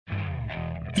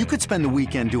You could spend the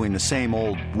weekend doing the same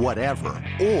old whatever,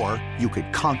 or you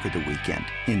could conquer the weekend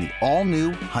in the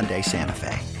all-new Hyundai Santa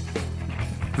Fe.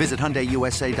 Visit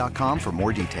HyundaiUSA.com for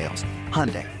more details.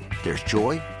 Hyundai, there's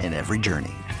joy in every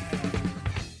journey.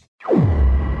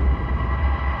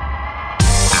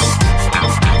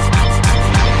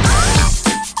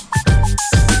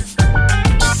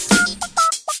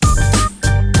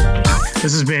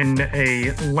 This has been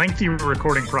a lengthy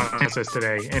recording process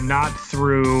today, and not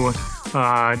through,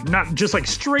 not just like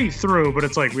straight through, but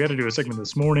it's like we had to do a segment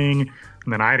this morning,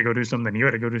 and then I had to go do something, then you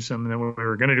had to go do something, then we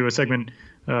were going to do a segment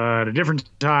at a different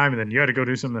time, and then you had to go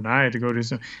do something, then I had to go do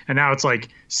something, and now it's like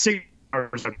 6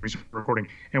 hours of recording,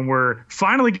 and we're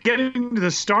finally getting to the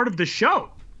start of the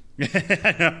show.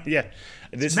 Yeah,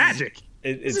 it's magic.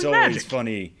 It's always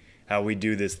funny how we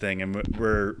do this thing, and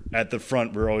we're at the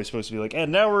front. We're always supposed to be like, and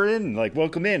now we're in, like,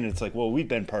 welcome in. And it's like, well, we've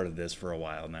been part of this for a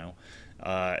while now,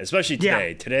 especially today.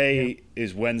 Yeah. Today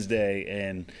is Wednesday,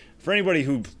 and for anybody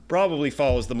who probably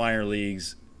follows the minor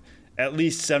leagues at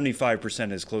least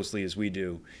 75% as closely as we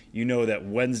do, you know that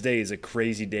Wednesday is a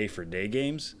crazy day for day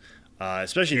games,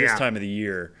 especially this time of the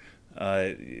year.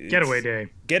 Getaway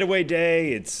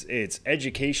day. It's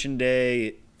education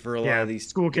day for a lot of these.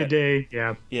 School kid day.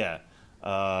 Yeah.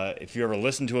 If you ever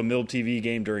listen to a MILB TV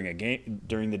game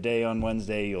during the day on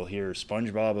Wednesday, you'll hear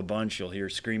SpongeBob a bunch. You'll hear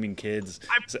screaming kids.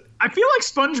 I feel like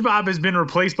SpongeBob has been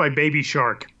replaced by Baby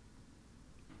Shark.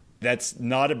 That's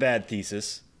not a bad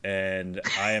thesis, and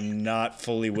I am not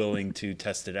fully willing to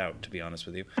test it out, to be honest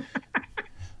with you.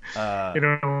 I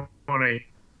don't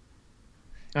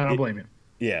blame you.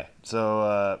 Yeah.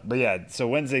 So, so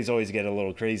Wednesdays always get a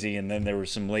little crazy, and then there was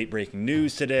some late breaking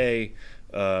news today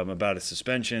about a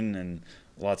suspension and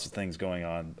lots of things going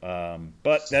on.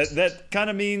 But that kind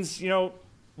of means,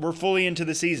 we're fully into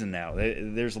the season now.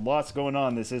 There's lots going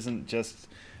on. This isn't just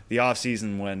the off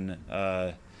season when,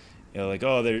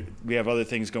 we have other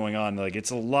things going on. Like,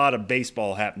 it's a lot of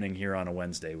baseball happening here on a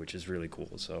Wednesday, which is really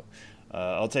cool. So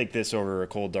I'll take this over a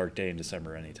cold, dark day in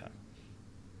December anytime.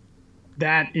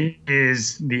 That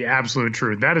is the absolute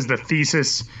truth. That is the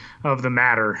thesis of the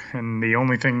matter, and the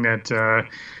only thing that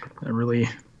really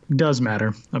does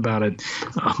matter about it.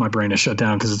 Oh, my brain is shut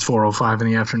down because it's 4:05 in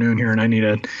the afternoon here, and I need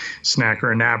a snack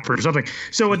or a nap or something.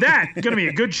 So with that, it's going to be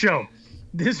a good show.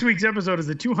 This week's episode is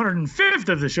the 205th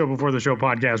of the Show Before the Show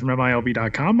podcast from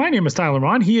MILB.com. My name is Tyler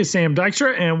Vaughn. He is Sam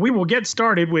Dykstra, and we will get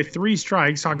started with three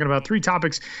strikes, talking about three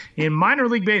topics in minor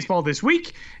league baseball this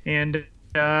week. And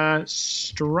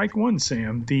strike one,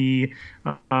 Sam. The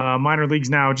minor leagues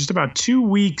now just about 2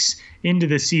 weeks into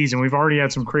the season. We've already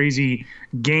had some crazy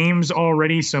games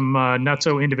already, some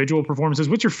nutso individual performances.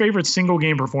 What's your favorite single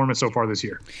game performance so far this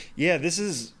year? Yeah, this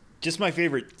is just my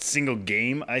favorite single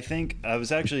game, I think. I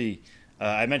was actually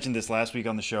I mentioned this last week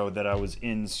on the show that I was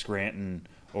in Scranton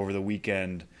over the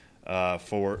weekend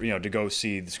to go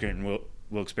see the Scranton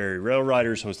Wilkes-Barre Rail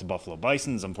Riders host the Buffalo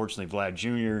Bisons. Unfortunately, Vlad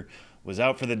Jr. was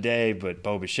out for the day, but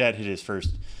Bo Bichette hit his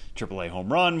first AAA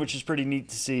home run, which is pretty neat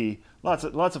to see. Lots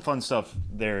of fun stuff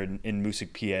there in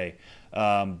Moosic,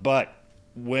 PA. But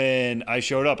when I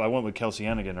showed up, I went with Kelsey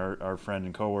Hennigan, our friend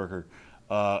and coworker.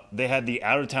 They had the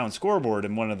out-of-town scoreboard,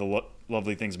 and one of the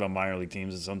lovely things about minor league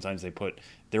teams is sometimes they put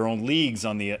their own leagues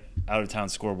on the out-of-town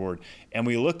scoreboard. And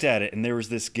we looked at it, and there was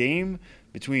this game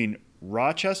between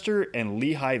Rochester and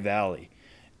Lehigh Valley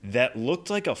that looked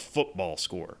like a football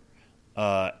score.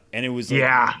 And it was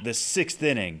the sixth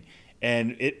inning,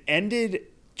 and it ended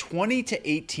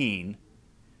 20-18.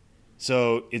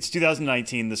 So it's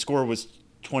 2019. The score was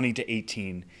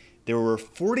 20-18. There were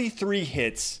 43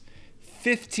 hits,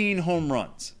 15 home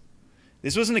runs.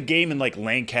 This wasn't a game in like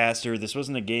Lancaster. This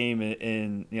wasn't a game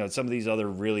in some of these other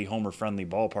really homer-friendly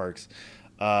ballparks.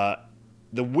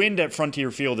 The wind at Frontier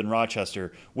Field in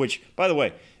Rochester, which, by the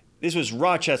way, this was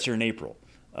Rochester in April.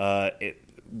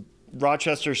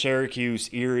 Rochester, Syracuse,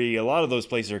 Erie, a lot of those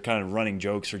places are kind of running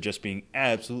jokes for just being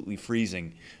absolutely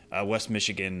freezing. West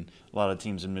Michigan, a lot of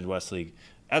teams in Midwest League,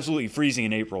 absolutely freezing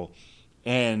in April,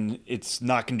 and it's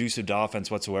not conducive to offense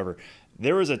whatsoever.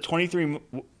 There was a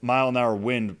 23-mile-an-hour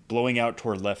wind blowing out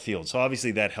toward left field, so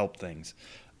obviously that helped things.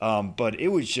 But it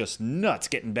was just nuts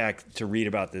getting back to read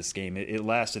about this game. It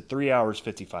lasted 3 hours,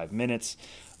 55 minutes.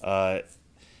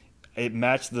 It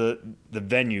matched the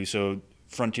venue, so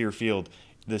Frontier Field,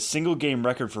 the single game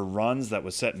record for runs that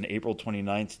was set in April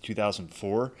 29th,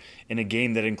 2004, in a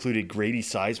game that included Grady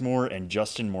Sizemore and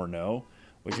Justin Morneau,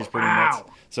 which is pretty nuts.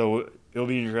 So it'll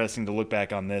be interesting to look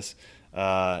back on this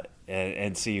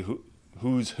and see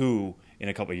who's who in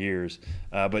a couple of years.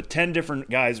 But 10 different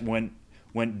guys went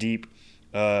deep.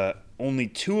 Only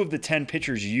 2 of the 10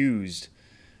 pitchers used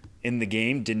in the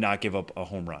game did not give up a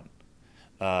home run.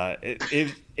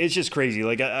 It's just crazy.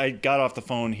 Like I got off the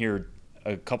phone here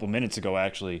a couple minutes ago,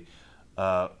 actually,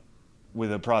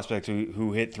 with a prospect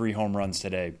who hit 3 home runs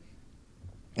today.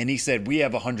 And he said, we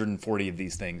have 140 of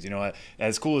these things.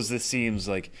 As cool as this seems,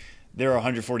 like there are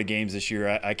 140 games this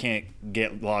year. I can't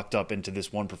get locked up into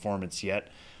this one performance yet.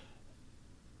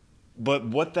 But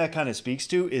what that kind of speaks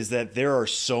to is that there are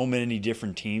so many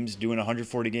different teams doing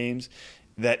 140 games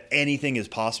that anything is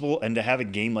possible. And to have a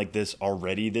game like this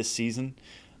already this season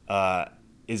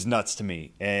is nuts to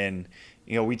me. And,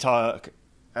 we talk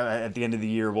at the end of the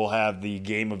year, we'll have the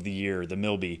game of the year, the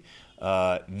Milby.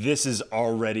 This is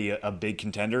already a big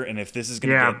contender, and if this is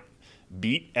going to get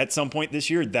beat at some point this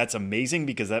year, that's amazing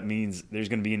because that means there's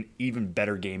going to be an even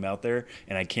better game out there,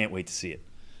 and I can't wait to see it.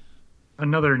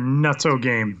 Another nutso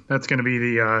game. That's going to be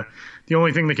the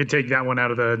only thing that could take that one out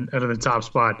of the top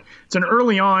spot. It's an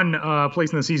early on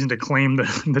place in the season to claim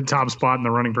the top spot in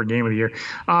the running for game of the year.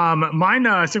 Mine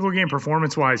single game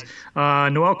performance wise,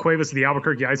 Noel Cuevas of the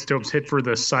Albuquerque Isotopes hit for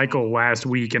the cycle last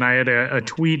week, and I had a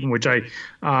tweet in which I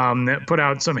put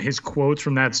out some of his quotes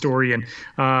from that story, and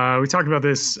we talked about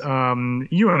this.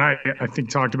 You and I think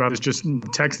talked about this just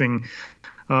texting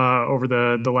over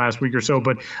the last week or so.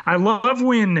 But I love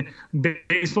when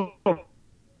baseball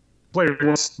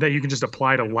players that you can just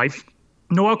apply to life.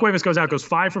 Noel Cuevas goes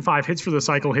 5 for 5, hits for the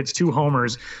cycle, hits 2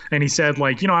 homers, and he said,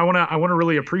 I want to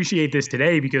really appreciate this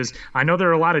today because I know there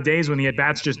are a lot of days when the at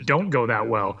bats just don't go that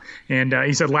well. And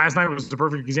he said last night was the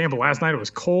perfect example. Last night it was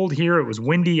cold here, it was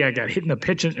windy. I got hit in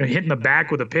the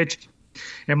back with a pitch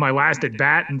in my last at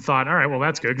bat and thought, all right, well,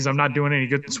 that's good because I'm not doing any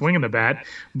good swinging the bat.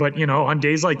 But, on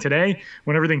days like today,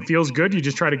 when everything feels good, you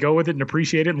just try to go with it and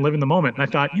appreciate it and live in the moment. And I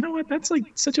thought, you know what, that's like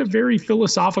such a very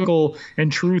philosophical and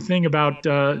true thing about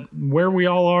where we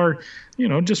all are,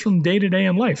 just from day to day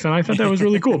in life. And I thought that was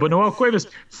really cool. But Noel Cuevas,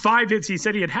 5 hits. He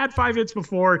said he had 5 hits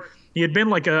before. He had been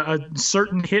like a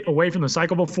certain hit away from the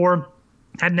cycle before.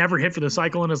 Had never hit for the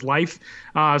cycle in his life.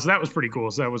 So that was pretty cool.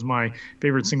 So that was my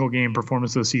favorite single game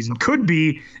performance of the season. Could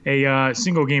be a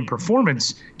single game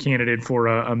performance candidate for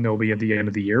a Milby at the end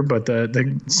of the year. But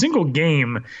the single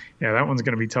game, that one's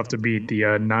going to be tough to beat.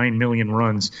 The 9 million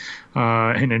runs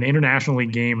in an International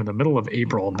League game in the middle of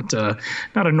April.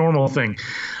 Not a normal thing.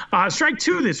 Strike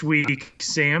 2 this week,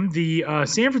 Sam. The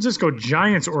San Francisco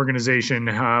Giants organization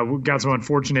got some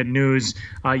unfortunate news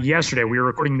yesterday. We were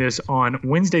recording this on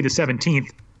Wednesday the 17th.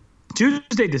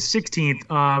 Tuesday the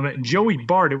 16th, Joey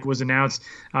Bart, it was announced,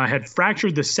 had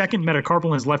fractured the second metacarpal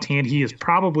in his left hand. He is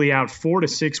probably out 4 to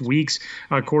 6 weeks,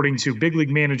 according to big league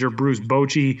manager Bruce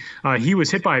Bochy. He was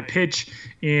hit by a pitch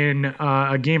in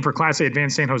a game for Class A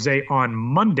Advanced San Jose on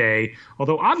Monday,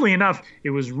 although oddly enough,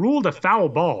 it was ruled a foul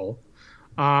ball.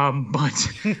 But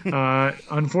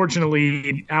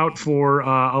unfortunately out for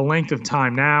a length of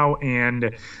time now. And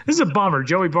this is a bummer.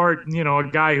 Joey Bart, a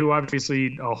guy who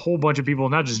obviously a whole bunch of people,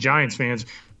 not just Giants fans,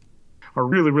 are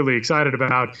really, really excited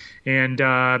about. And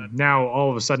now all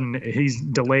of a sudden he's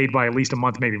delayed by at least a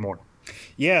month, maybe more.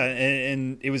 Yeah,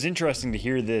 and it was interesting to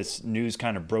hear this news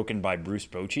kind of broken by Bruce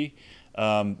Bochy,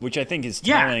 which I think is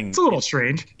telling. Yeah, it's a little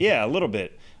strange. Yeah, a little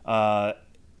bit. But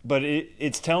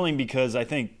it's telling because I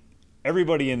think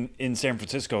everybody in San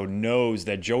Francisco knows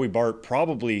that Joey Bart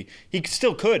he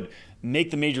still could make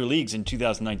the major leagues in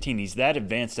 2019. He's that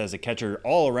advanced as a catcher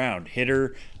all around.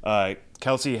 Hitter,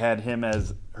 Kelsey had him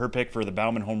as her pick for the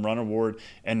Bauman Home Run Award,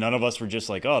 and none of us were just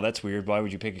like, oh, that's weird. Why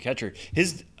would you pick a catcher?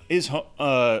 His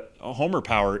homer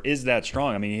power is that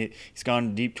strong. I mean, he's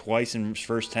gone deep twice in his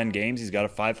first 10 games. He's got a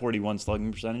 .541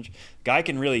 slugging percentage. Guy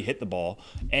can really hit the ball,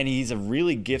 and he's a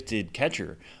really gifted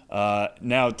catcher.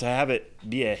 Now, to have it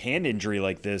be a hand injury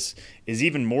like this is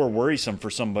even more worrisome for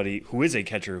somebody who is a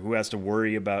catcher who has to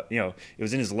worry about, it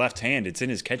was in his left hand. It's in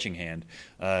his catching hand.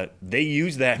 They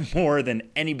use that more than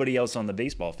anybody else on the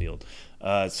baseball field.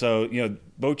 So,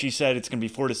 Bochy said it's going to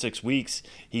be 4 to 6 weeks.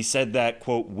 He said that,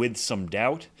 quote, with some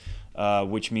doubt,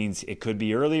 which means it could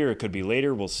be earlier, it could be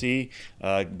later. We'll see.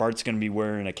 Bart's going to be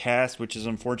wearing a cast, which is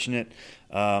unfortunate.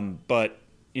 But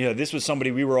this was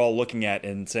somebody we were all looking at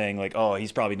and saying, like, oh,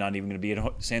 he's probably not even going to be in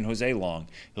San Jose long.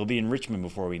 He'll be in Richmond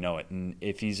before we know it. And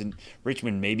if he's in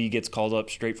Richmond, maybe he gets called up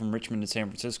straight from Richmond to San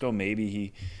Francisco. Maybe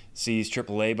he sees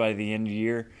AAA by the end of the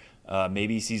year.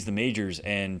 Maybe he sees the majors.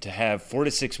 And to have 4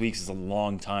 to 6 weeks is a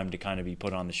long time to kind of be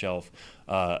put on the shelf.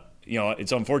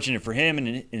 It's unfortunate for him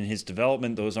and in his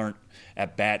development. Those aren't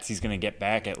at bats he's going to get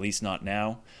back, at least not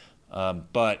now.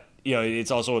 But it's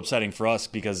also upsetting for us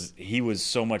because he was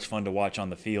so much fun to watch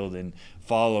on the field and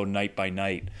follow night by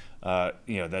night.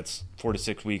 That's 4 to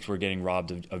 6 weeks we're getting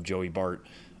robbed of Joey Bart.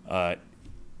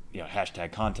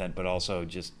 Hashtag content, but also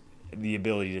just the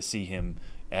ability to see him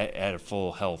at a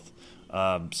full health.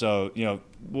 So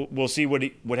we'll see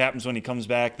what happens when he comes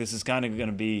back. This is kind of going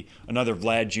to be another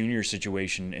Vlad Jr.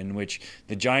 situation in which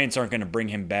the Giants aren't going to bring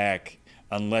him back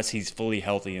unless he's fully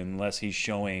healthy, unless he's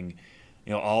showing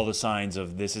all the signs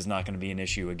of this is not going to be an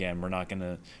issue again. We're not going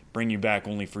to bring you back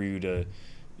only for you to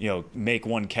make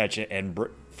one catch and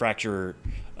fracture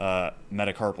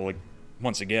metacarpal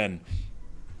once again.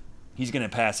 He's going to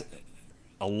pass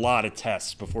a lot of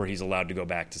tests before he's allowed to go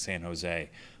back to San Jose.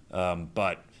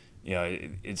 But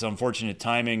it's unfortunate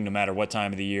timing no matter what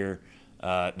time of the year.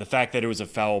 The fact that it was a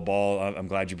foul ball, I'm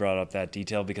glad you brought up that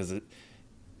detail because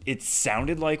it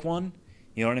sounded like one.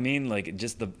 You know what I mean? Like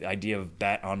just the idea of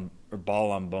bat on or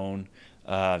ball on bone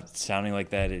sounding like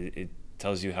that, it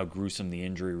tells you how gruesome the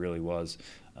injury really was.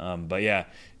 But yeah,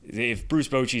 if Bruce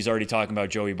Bochy's already talking about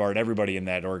Joey Bart, everybody in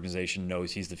that organization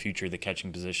knows he's the future of the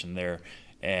catching position there.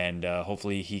 And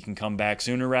hopefully he can come back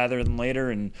sooner rather than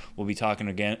later, and we'll be talking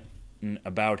again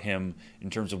about him in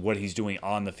terms of what he's doing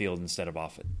on the field instead of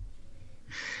off it.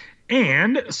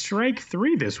 And strike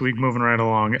three this week, moving right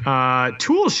along.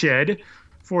 Tool shed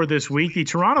for this week. The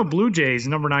Toronto Blue Jays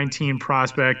number 19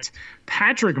 prospect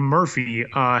Patrick Murphy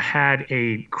had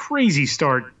a crazy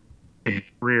start in his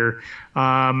career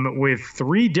with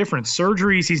 3 different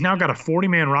surgeries. He's now got a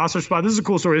 40-man roster spot. This is a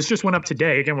cool story. This just went up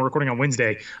today. Again, we're recording on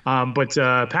Wednesday. But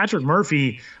Patrick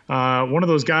Murphy, one of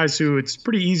those guys who it's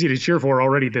pretty easy to cheer for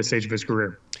already at this stage of his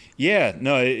career. Yeah,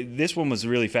 no, this one was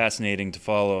really fascinating to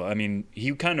follow. I mean,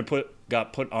 he kind of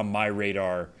got put on my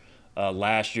radar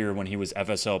last year when he was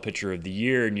FSL Pitcher of the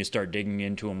Year, and you start digging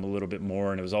into him a little bit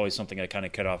more, and it was always something I kind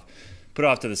of put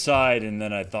off to the side, and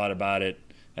then I thought about it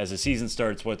as the season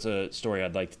starts, what's a story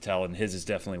I'd like to tell, and his is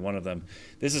definitely one of them.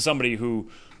 This is somebody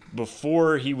who,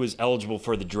 before he was eligible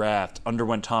for the draft,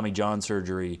 underwent Tommy John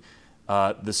surgery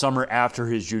the summer after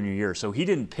his junior year. So he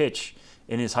didn't pitch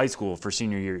in his high school for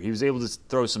senior year. He was able to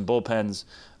throw some bullpens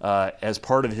as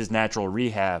part of his natural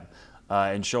rehab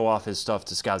and show off his stuff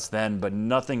to scouts then, but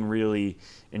nothing really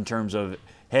in terms of,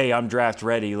 hey, I'm draft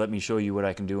ready, let me show you what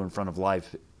I can do in front of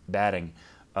live batting.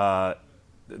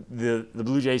 The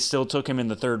Blue Jays still took him in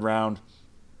the 3rd round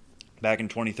back in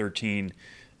 2013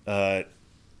 and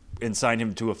signed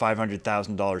him to a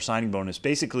 $500,000 signing bonus,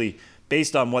 basically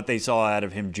based on what they saw out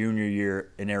of him junior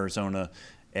year in Arizona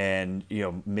and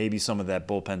maybe some of that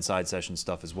bullpen side session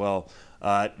stuff as well.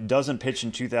 Doesn't pitch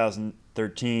in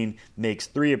 2013, makes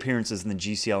 3 appearances in the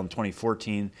GCL in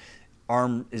 2014.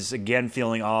 Arm is again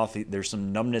feeling off. There's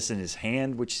some numbness in his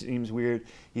hand, which seems weird.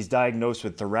 He's diagnosed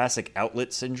with thoracic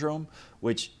outlet syndrome,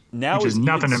 which is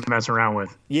nothing to mess around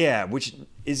with. Yeah, which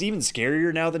is even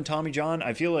scarier now than Tommy John.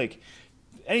 I feel like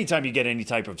anytime you get any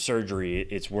type of surgery,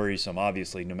 it's worrisome,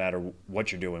 obviously, no matter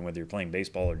what you're doing, whether you're playing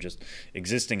baseball or just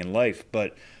existing in life.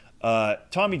 But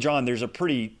Tommy John, there's a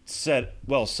pretty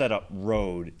well set up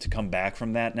road to come back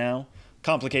from that now.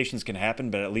 Complications can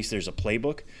happen, but at least there's a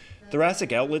playbook.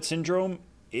 Thoracic outlet syndrome,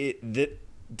 that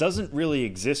doesn't really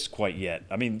exist quite yet.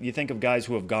 I mean, you think of guys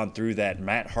who have gone through that.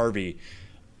 Matt Harvey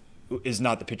is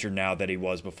not the pitcher now that he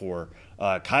was before.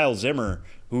 Kyle Zimmer,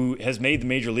 who has made the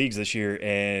major leagues this year,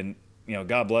 and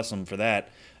God bless him for that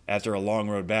after a long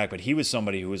road back. But he was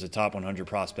somebody who was a top 100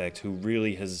 prospect who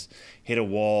really has hit a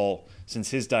wall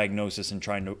since his diagnosis and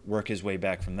trying to work his way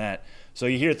back from that. So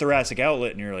you hear thoracic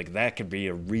outlet, and you're like, that could be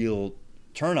a real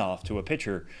turnoff to a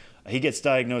pitcher. He gets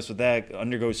diagnosed with that,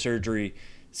 undergoes surgery.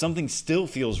 Something still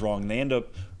feels wrong. They end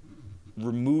up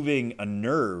removing a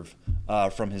nerve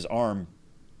from his arm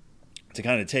to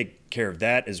kind of take care of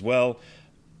that as well.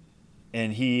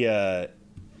 And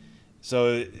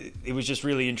so it was just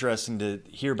really interesting to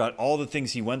hear about all the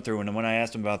things he went through. And when I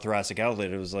asked him about thoracic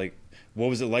outlet, it was like, what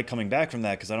was it like coming back from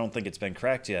that? Because I don't think it's been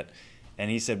cracked yet.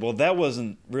 And he said, well, that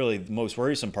wasn't really the most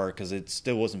worrisome part because it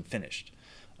still wasn't finished,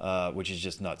 which is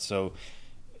just nuts. So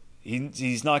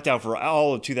he's knocked out for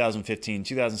all of 2015.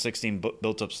 2016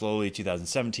 built up slowly.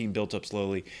 2017 built up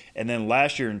slowly. And then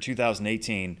last year in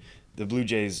 2018, the Blue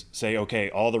Jays say, okay,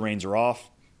 all the reins are off.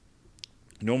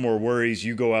 No more worries.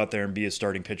 You go out there and be a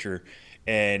starting pitcher.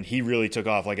 And he really took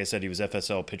off. Like I said, he was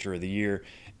FSL Pitcher of the Year.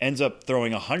 Ends up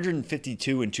throwing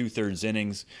 152 and 2/3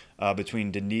 innings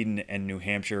between Dunedin and New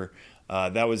Hampshire.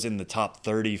 That was in the top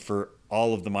 30 for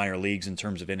all of the minor leagues in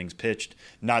terms of innings pitched.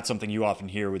 Not something you often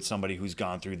hear with somebody who's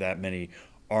gone through that many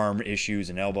arm issues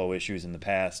and elbow issues in the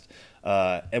past.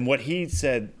 And what he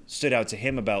said stood out to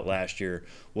him about last year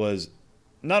was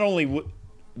not only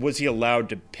was he allowed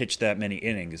to pitch that many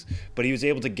innings, but he was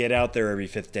able to get out there every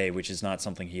 5th day, which is not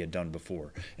something he had done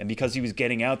before. And because he was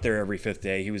getting out there every 5th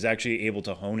day, he was actually able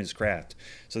to hone his craft.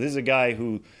 So this is a guy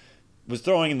who was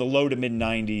throwing in the low to mid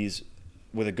 90s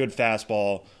with a good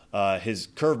fastball, His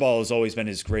curveball has always been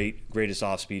his greatest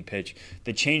off-speed pitch.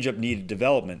 The changeup needed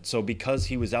development. So because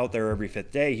he was out there every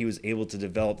fifth day, he was able to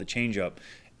develop the changeup,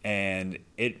 and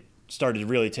it started to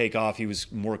really take off. He was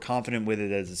more confident with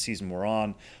it as the season wore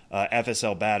on.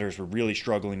 FSL batters were really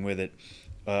struggling with it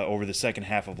over the second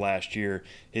half of last year.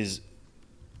 His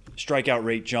strikeout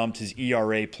rate jumped, his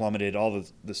ERA plummeted, all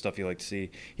the stuff you like to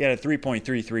see. He had a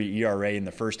 3.33 ERA in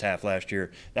the first half last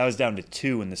year. That was down to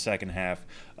 2 in the second half.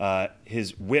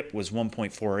 His whip was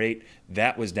 1.48.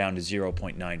 That was down to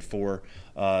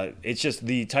 0.94. It's just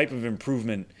the type of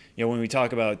improvement, when we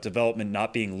talk about development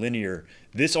not being linear,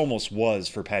 this almost was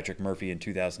for Patrick Murphy in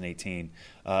 2018.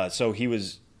 So he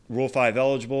was Rule 5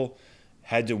 eligible,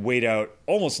 had to wait out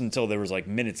almost until there was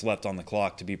minutes left on the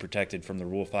clock to be protected from the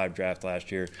Rule 5 draft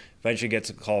last year. Eventually gets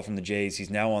a call from the Jays.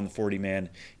 He's now on the 40-man.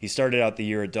 He started out the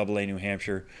year at AA New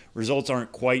Hampshire. Results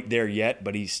aren't quite there yet,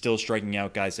 but he's still striking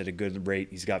out guys at a good rate.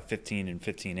 He's got 15 in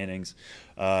 15 innings.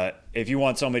 If you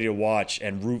want somebody to watch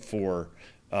and root for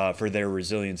their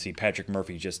resiliency, Patrick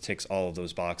Murphy just ticks all of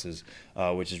those boxes,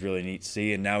 which is really neat to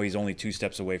see. And now he's only 2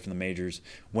 steps away from the majors.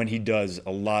 When he does,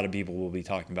 a lot of people will be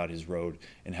talking about his road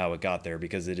and how it got there,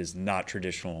 because it is not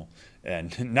traditional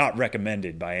and not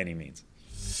recommended by any means.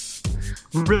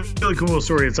 Really cool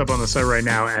story. It's up on the site right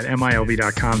now at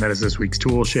milb.com. That is this week's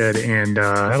Tool Shed, and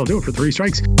that'll do it for 3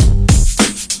 Strikes.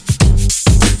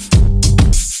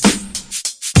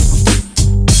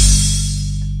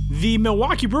 The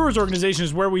Milwaukee Brewers organization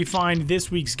is where we find this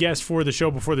week's guest for the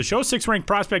show before the show. 6th-ranked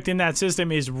prospect in that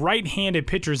system is right-handed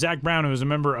pitcher Zack Brown, who is a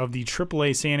member of the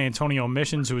AAA San Antonio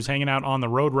Missions, who is hanging out on the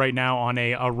road right now on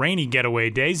a rainy getaway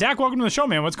day. Zack, welcome to the show,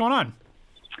 man. What's going on?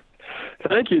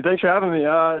 Thank you. Thanks for having me.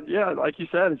 Yeah, like you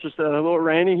said, it's just a little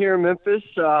rainy here in Memphis.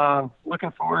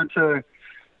 Looking forward to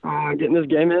getting this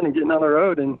game in and getting on the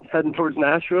road and heading towards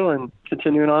Nashville and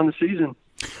continuing on the season.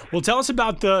 Well, tell us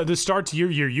about the start to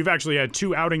your year. You've actually had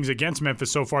 2 outings against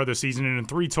Memphis so far this season, and in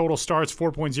 3 total starts,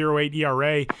 4.08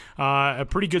 ERA. A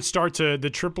pretty good start to the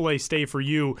AAA stay for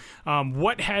you.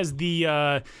 What has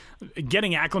the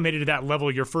getting acclimated to that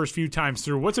level your first few times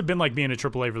through? What's it been like being at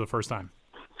AAA for the first time?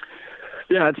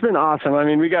 Yeah, it's been awesome. I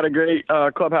mean, we got a great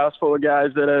clubhouse full of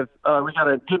guys that have we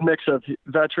got a good mix of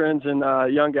veterans and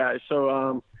young guys.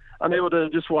 So I'm able to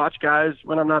just watch guys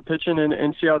when I'm not pitching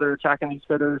and see how they're attacking these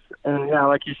hitters. And yeah,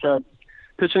 like you said,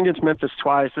 pitching against Memphis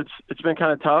twice, it's been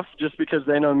kind of tough just because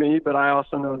they know me, but I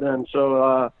also know them.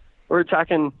 So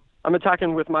I'm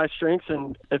attacking with my strengths,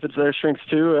 and if it's their strengths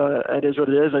too, it is what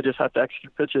it is. I just have to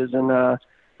execute pitches. And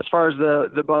as far as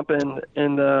the bump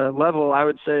in the level, I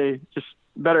would say just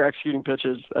better executing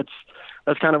pitches.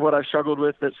 That's kind of what I've struggled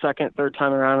with that second, third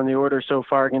time around in the order so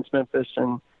far against Memphis,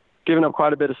 and giving up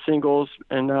quite a bit of singles,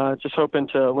 and just hoping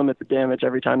to limit the damage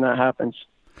every time that happens.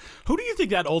 Who do you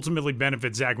think that ultimately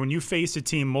benefits, Zack, when you face a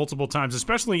team multiple times,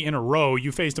 especially in a row?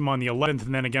 You faced them on the 11th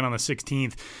and then again on the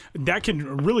 16th. That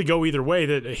can really go either way.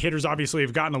 The hitters obviously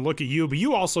have gotten a look at you, but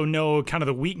you also know kind of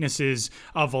the weaknesses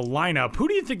of a lineup. Who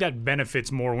do you think that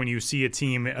benefits more when you see a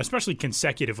team, especially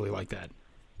consecutively like that?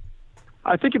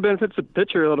 I think it benefits the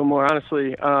pitcher a little more,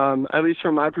 honestly. At least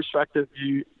from my perspective,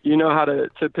 you know how to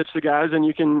pitch the guys,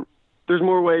 and there's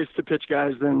more ways to pitch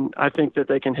guys than I think that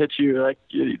they can hit you. Like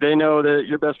they know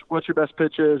that what your best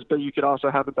pitch is, but you could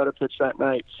also have a better pitch that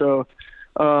night. So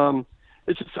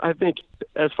it's just, I think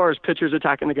as far as pitchers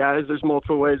attacking the guys, there's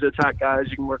multiple ways to attack guys.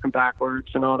 You can work them backwards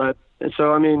and all that. And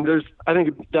so, I mean, I think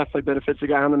it definitely benefits the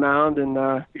guy on the mound and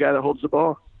the guy that holds the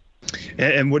ball.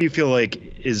 And what do you feel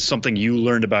like is something you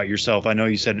learned about yourself? I know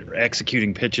you said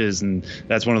executing pitches, and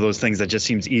that's one of those things that just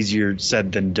seems easier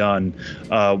said than done.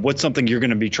 What's something you're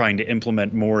going to be trying to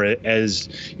implement more as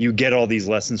you get all these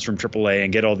lessons from AAA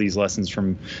and get all these lessons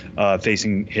from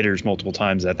facing hitters multiple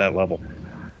times at that level?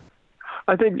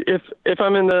 I think if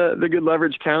I'm in the good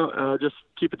leverage count, just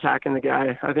keep attacking the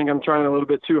guy. I think I'm trying a little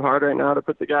bit too hard right now to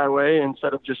put the guy away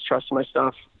instead of just trusting my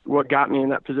stuff, what got me in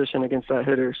that position against that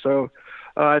hitter. So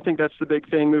I think that's the big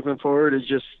thing moving forward is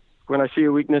just when I see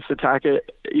a weakness, attack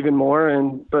it even more,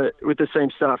 but with the same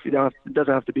stuff. It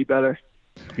doesn't have to be better.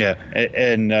 Yeah,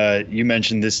 and you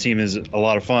mentioned this team is a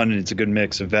lot of fun, and it's a good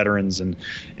mix of veterans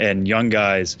and young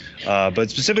guys. But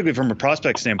specifically from a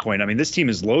prospect standpoint, I mean, this team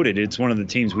is loaded. It's one of the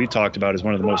teams we've talked about as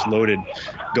one of the most loaded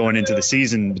going into the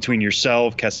season between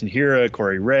yourself, Keston Hiura,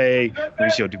 Corey Ray,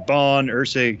 Mauricio Dubon,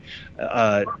 Ursig.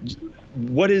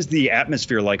 What is the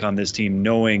atmosphere like on this team,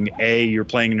 knowing A, you're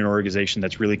playing in an organization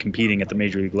that's really competing at the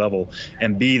major league level,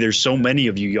 and B, there's so many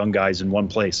of you young guys in one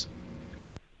place?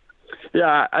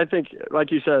 Yeah, I think,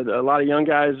 like you said, a lot of young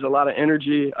guys, a lot of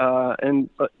energy, and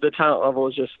the talent level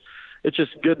is it's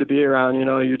just good to be around. You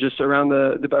know, you're just around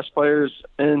the best players,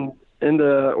 and in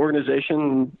the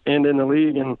organization and in the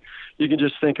league. And you can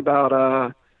just think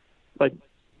about, like,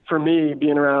 for me,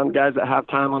 being around guys that have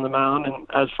time on the mound, and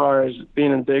as far as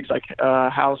being in bigs like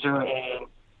Hauser and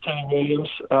Kenny Williams,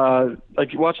 like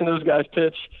watching those guys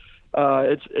pitch,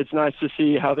 it's nice to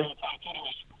see how they.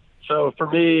 So for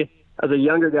me, as a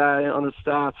younger guy on the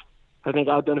staff, I think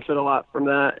I'll benefit a lot from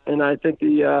that, and I think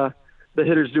the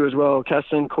hitters do as well.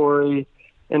 Keston, Corey,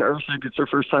 and Ursic, it's their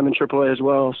first time in AAA as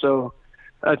well. So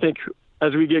I think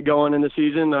as we get going in the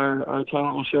season, our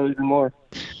talent will show even more.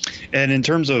 And in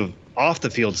terms of off the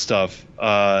field stuff,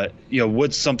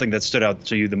 what's something that stood out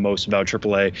to you the most about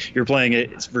AAA? You're playing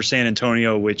it for San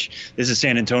Antonio, which this is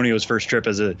San Antonio's first trip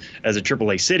as a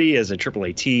AAA city, as a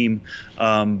AAA team.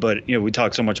 But we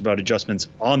talk so much about adjustments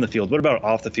on the field. What about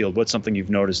off the field? What's something you've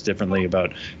noticed differently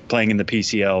about playing in the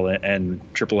PCL and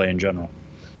AAA in general?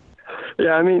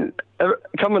 Yeah, I mean,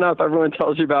 coming up, everyone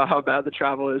tells you about how bad the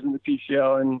travel is in the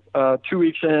PCL, and 2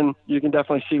 weeks in, you can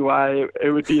definitely see why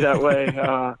it would be that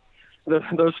way.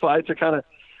 Those flights are kind of,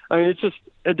 I mean, it's just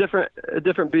a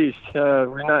different beast.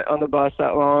 We're not on the bus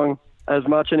that long as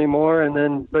much anymore,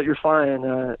 but you're flying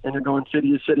and you're going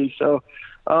city to city. So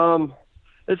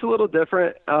it's a little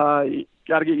different. You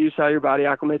got to get used to how your body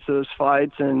acclimates to those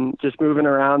flights and just moving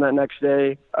around that next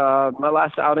day. My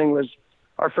last outing was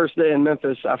our first day in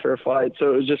Memphis after a flight.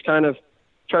 So it was just kind of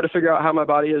try to figure out how my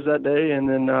body is that day and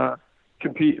then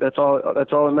compete. That's all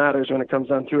that matters when it comes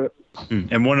down to it.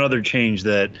 And one other change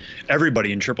that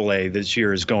everybody in AAA this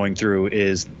year is going through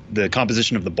is the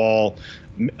composition of the ball.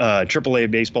 AAA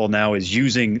baseball now is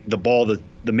using the ball that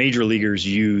the major leaguers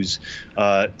use.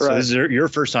 So this is your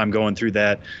first time going through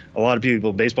that. A lot of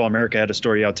people, Baseball America had a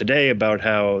story out today about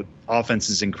how offense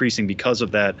is increasing because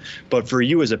of that. But for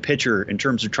you as a pitcher, in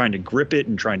terms of trying to grip it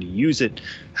and trying to use it,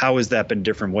 how has that been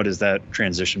different? What has that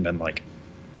transition been like?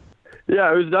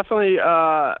 Yeah, it was definitely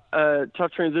a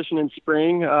tough transition in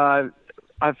spring. I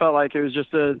felt like it was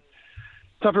just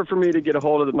tougher for me to get a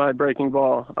hold of my breaking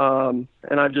ball.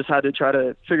 And I've just had to try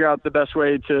to figure out the best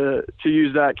way to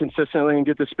use that consistently and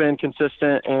get the spin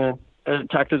consistent and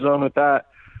attack the zone with that.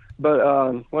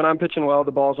 But when I'm pitching well,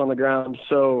 the ball's on the ground.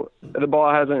 So the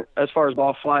ball hasn't, as far as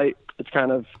ball flight, it's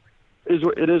kind of,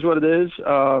 it is what it is.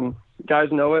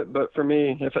 Guys know it, but for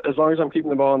me, as long as I'm keeping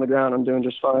the ball on the ground, I'm doing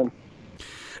just fine.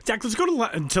 Zack, let's go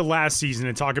to last season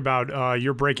and talk about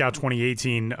your breakout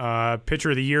 2018.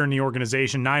 Pitcher of the year in the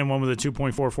organization, 9-1 with a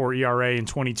 2.44 ERA and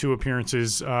 22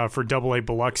 appearances for AA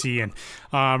Biloxi. And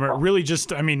really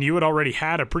just, I mean, you had already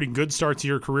had a pretty good start to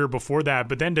your career before that,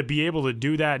 but then to be able to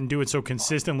do that and do it so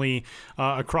consistently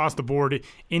across the board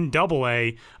in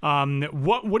AA,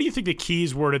 what do you think the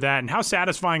keys were to that, and how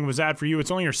satisfying was that for you? It's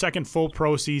only your second full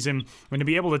pro season, and to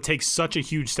be able to take such a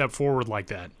huge step forward like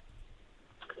that.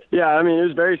 Yeah, I mean, it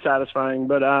was very satisfying,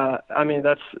 but I mean,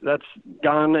 that's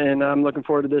gone, and I'm looking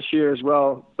forward to this year as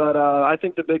well. But I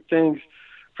think the big things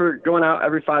for going out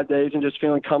every 5 days and just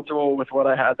feeling comfortable with what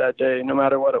I had that day, no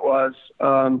matter what it was,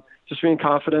 just being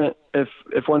confident. If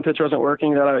one pitch wasn't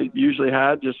working that I usually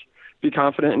had, just be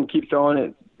confident and keep throwing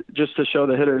it, just to show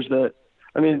the hitters that.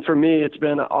 I mean, for me, it's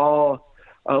been all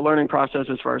a learning process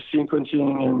as far as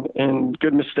sequencing and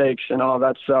good mistakes and all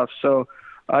that stuff. So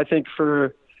I think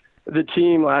for the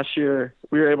team last year,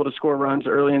 we were able to score runs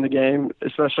early in the game,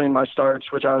 especially in my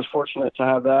starts, which I was fortunate to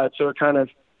have that. So it kind of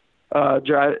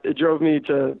it drove me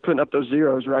to putting up those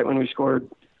zeros right when we scored.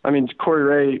 I mean, Corey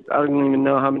Ray, I don't even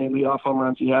know how many leadoff home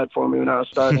runs he had for me when I was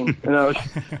starting. And I was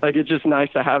like, it's just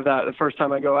nice to have that the first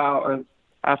time I go out or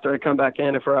after I come back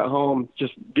in, if we're at home,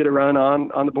 just get a run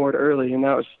on the board early. And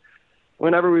that was,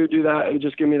 whenever we would do that, it would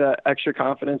just give me that extra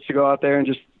confidence to go out there and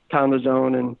just pound the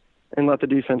zone and let the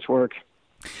defense work.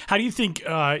 How do you think,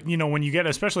 when you get,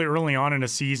 especially early on in a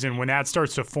season, when that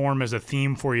starts to form as a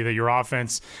theme for you, that your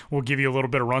offense will give you a little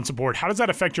bit of run support, how does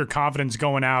that affect your confidence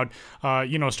going out,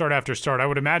 start after start? I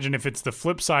would imagine if it's the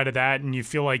flip side of that and you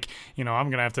feel like, I'm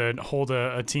going to have to hold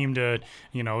a team to,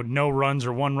 no runs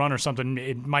or one run or something,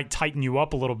 it might tighten you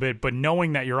up a little bit. But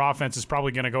knowing that your offense is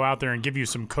probably going to go out there and give you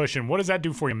some cushion, what does that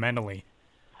do for you mentally?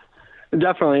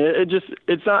 Definitely.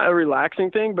 It's not a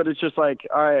relaxing thing, but it's just like,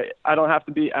 all right, I don't have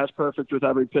to be as perfect with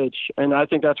every pitch. And I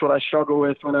think that's what I struggle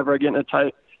with whenever I get in a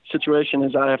tight situation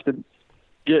is I have to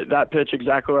get that pitch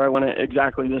exactly where I want it,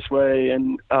 exactly this way.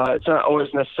 And it's not always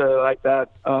necessarily like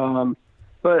that.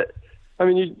 But I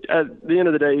mean, at the end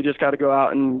of the day, you just got to go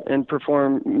out and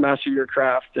perform, master your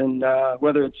craft. And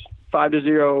whether it's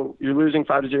 5-0, you're losing,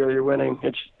 5-0, you're winning.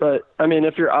 But I mean,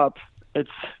 if you're up,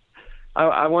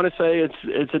 I want to say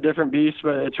it's a different beast,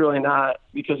 but it's really not,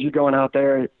 because you're going out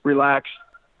there, relax,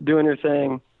 doing your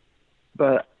thing.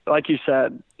 But like you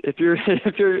said, if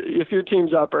your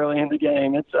team's up early in the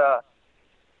game,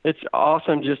 it's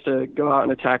awesome just to go out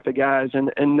and attack the guys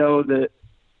and know that,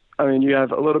 I mean, you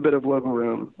have a little bit of wiggle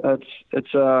room.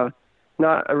 It's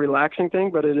not a relaxing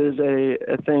thing, but it is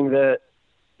a thing that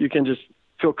you can just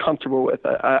feel comfortable with.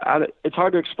 It's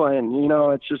hard to explain. You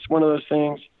know, it's just one of those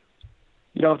things.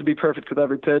 You don't have to be perfect with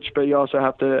every pitch, but you also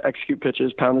have to execute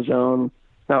pitches, pound the zone,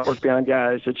 not work behind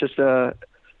guys. It's just like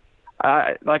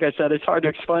I said, it's hard to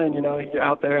explain. You know, you're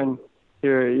out there and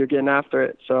you're getting after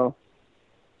it. So.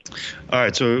 All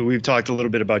right, so we've talked a little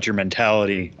bit about your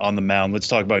mentality on the mound. Let's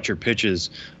talk about your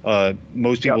pitches.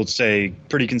 Most people say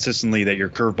pretty consistently that your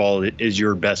curveball is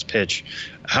your best pitch.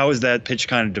 How has that pitch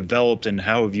kind of developed, and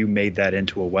how have you made that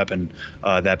into a weapon,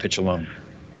 that pitch alone?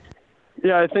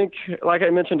 Yeah, I think, like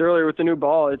I mentioned earlier with the new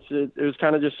ball, it was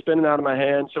kind of just spinning out of my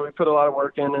hand. So we put a lot of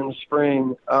work in the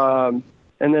spring. And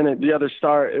then the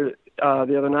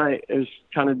other night, it was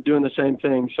kind of doing the same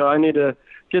thing. So I need to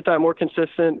get that more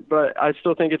consistent, but I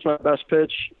still think it's my best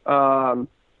pitch. And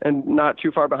not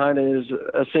too far behind it is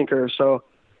a sinker. So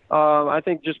I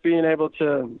think just being able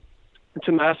to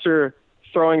master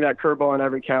throwing that curveball in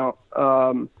every count,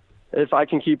 if I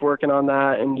can keep working on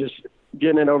that and just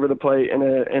getting it over the plate in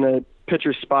a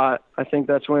pitcher spot, I think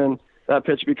that's when that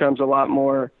pitch becomes a lot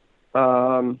more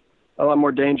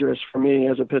dangerous for me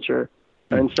as a pitcher,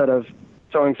 instead of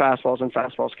throwing fastballs and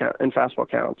fastball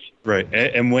counts. Right.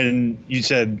 And when you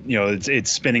said, you know, it's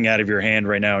spinning out of your hand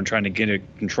right now and trying to get it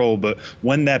control, but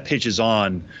when that pitch is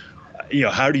on, you know,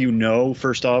 how do you know,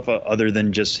 first off, other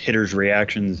than just hitters'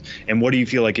 reactions, and what do you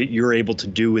feel like you're able to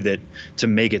do with it to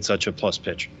make it such a plus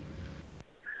pitch?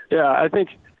 Yeah, I think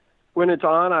when it's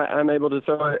on, I'm able to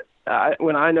throw it.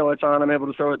 When I know it's on, I'm able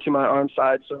to throw it to my arm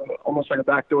side, so almost like a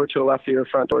back door to a lefty or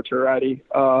front door to a righty.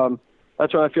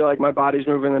 That's when I feel like my body's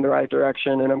moving in the right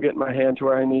direction and I'm getting my hand to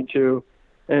where I need to.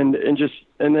 And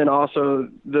then also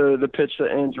the pitch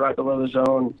that ends right below the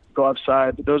zone, glove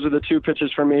side. Those are the two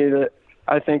pitches for me that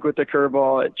I think with the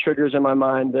curveball, it triggers in my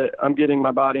mind that I'm getting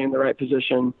my body in the right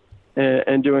position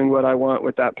and doing what I want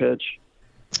with that pitch.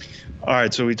 All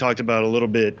right, so we talked about a little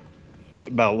bit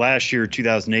about last year,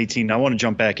 2018. I want to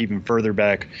jump back even further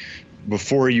back.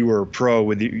 Before you were a pro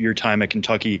with your time at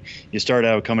Kentucky, you started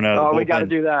out coming out of the bullpen. Oh, we got to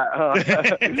do that,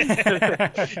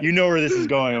 huh? You know where this is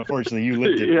going, unfortunately. You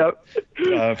lived it.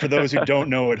 Yep. For those who don't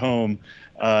know at home,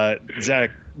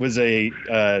 Zack was a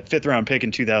fifth-round pick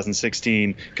in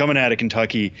 2016, coming out of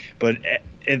Kentucky. But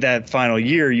in that final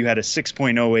year, you had a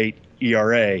 6.08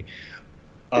 ERA.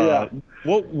 Yeah.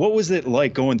 What was it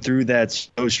like going through those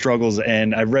struggles?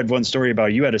 And I read one story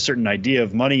about you had a certain idea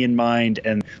of money in mind,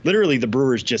 and literally the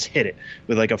Brewers just hit it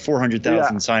with like a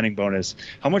 $400,000 signing bonus.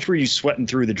 How much were you sweating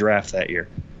through the draft that year?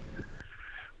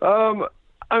 I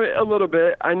mean, a little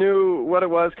bit. I knew what it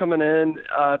was coming in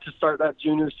to start that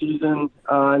junior season.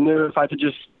 I knew if I could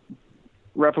just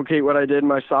replicate what I did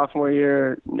my sophomore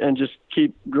year and just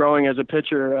keep growing as a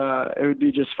pitcher, it would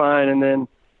be just fine. And then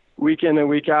week in and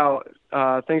week out,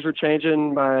 things were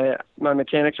changing. My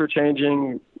mechanics were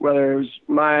changing. Whether it was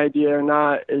my idea or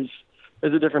not is a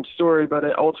different story.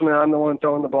 But ultimately, I'm the one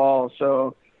throwing the ball.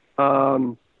 So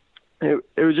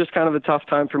it was just kind of a tough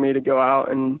time for me to go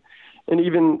out. And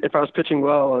even if I was pitching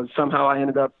well, somehow I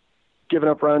ended up giving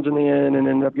up runs in the end and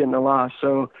ended up getting a loss.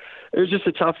 So it was just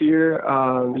a tough year. It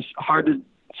was hard to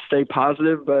stay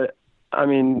positive. But, I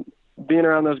mean, being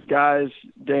around those guys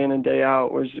day in and day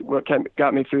out was what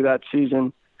got me through that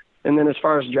season. And then as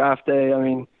far as draft day, I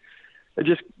mean, it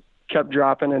just kept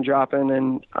dropping and dropping.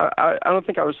 And I don't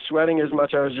think I was sweating as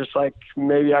much. I was just like,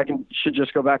 maybe should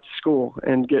just go back to school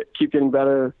and keep getting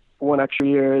better. One extra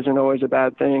year isn't always a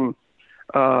bad thing.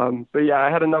 But yeah, I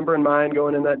had a number in mind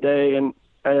going in that day, and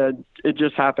it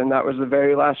just happened. That was the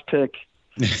very last pick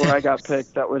where I got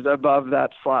picked that was above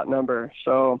that slot number.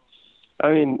 So,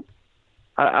 I mean,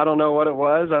 I don't know what it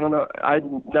was. I don't know. I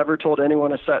never told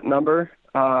anyone a set number.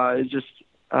 It's just,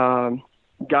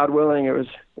 God willing, it was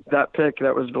that pick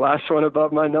that was the last one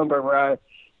above my number where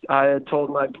I had told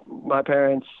my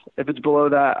parents, if it's below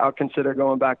that, I'll consider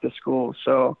going back to school.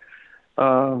 So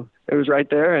it was right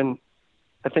there, and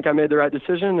I think I made the right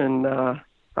decision, and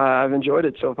I've enjoyed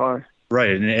it so far.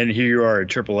 Right, and here you are at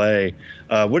AAA.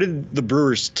 What did the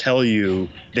Brewers tell you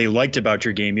they liked about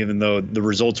your game, even though the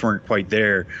results weren't quite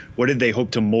there? What did they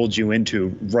hope to mold you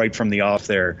into right from the off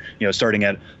there, starting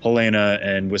at Helena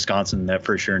and Wisconsin that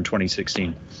first year in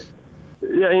 2016?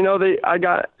 Yeah, I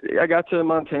got to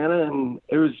Montana, and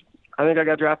I think I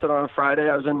got drafted on a Friday.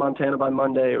 I was in Montana by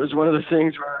Monday. It was one of those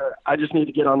things where I just need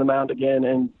to get on the mound again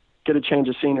and get a change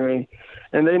of scenery.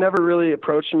 And they never really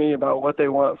approached me about what they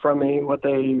want from me, what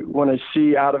they want to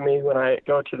see out of me when I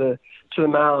go to the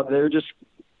mound. They're just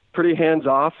pretty hands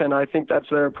off, and I think that's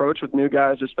their approach with new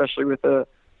guys, especially with the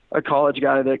a college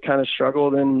guy that kind of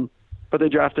struggled, but they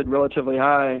drafted relatively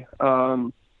high.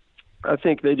 I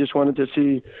think they just wanted to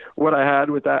see what I had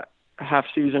with that half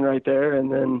season right there.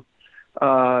 And then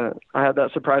I had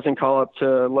that surprising call up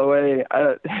to low A.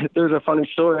 There's a funny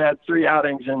story. I had 3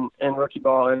 outings in rookie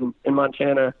ball in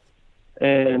Montana.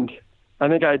 And I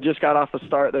think I just got off the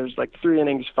start. There's like 3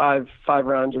 innings, five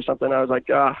runs or something. I was like,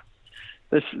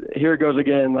 here it goes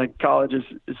again. Like, college is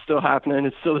still happening.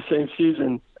 It's still the same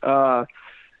season.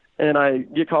 And I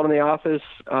get called in the office.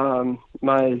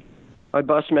 My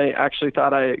busmate actually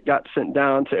thought I got sent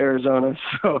down to Arizona.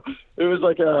 So it was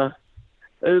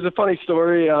a funny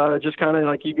story. Just kind of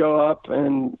like you go up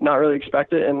and not really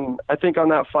expect it. And I think on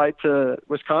that flight to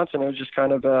Wisconsin, it was just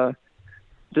kind of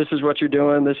this is what you're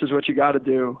doing. This is what you got to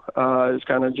do. It's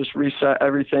kind of just reset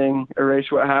everything,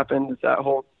 erase what happened that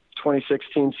whole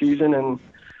 2016 season,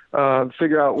 and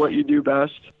figure out what you do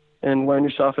best and learn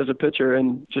yourself as a pitcher,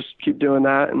 and just keep doing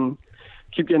that and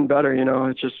keep getting better.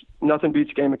 It's just nothing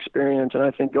beats game experience. And I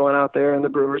think going out there, and the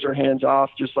Brewers are hands off,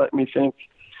 just letting me think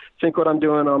what I'm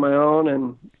doing on my own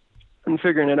and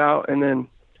figuring it out. And then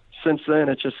since then,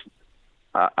 it's just,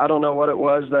 I don't know what it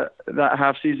was that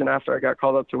half season after I got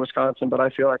called up to Wisconsin, but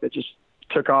I feel like it just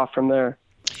took off from there.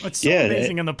 It's so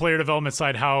amazing on the player development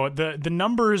side how the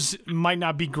numbers might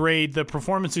not be great, the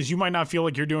performances, you might not feel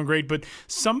like you're doing great, but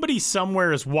somebody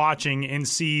somewhere is watching and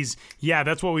sees, yeah,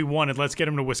 that's what we wanted. Let's get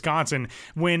him to Wisconsin.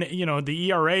 When,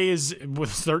 the ERA is with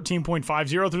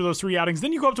 13.50 through those 3 outings,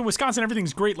 then you go up to Wisconsin,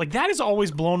 everything's great. Like, that has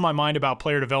always blown my mind about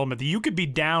player development, that you could be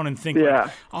down and think,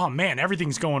 like, oh man,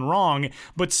 everything's going wrong.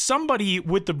 But somebody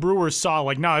with the Brewers saw,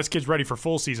 like, no, this kid's ready for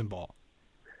full season ball.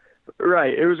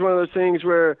 Right. It was one of those things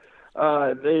where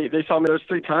they saw me those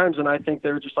 3 times, and I think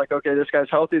they were just like, okay, this guy's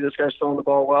healthy, this guy's throwing the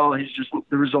ball well,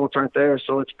 the results aren't there,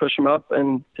 so let's push him up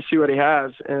and see what he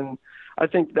has. And I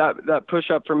think that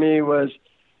push up for me was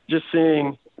just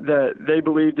seeing that they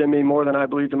believed in me more than I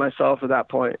believed in myself at that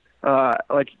point.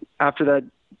 Like, after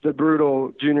the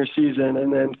brutal junior season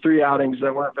and then 3 outings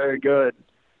that weren't very good,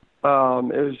 it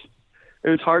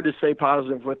was hard to stay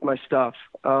positive with my stuff.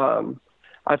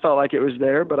 I felt like it was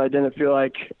there, but I didn't feel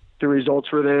like the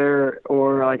results were there,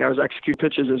 or like I was executing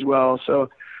pitches as well.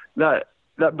 So that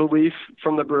belief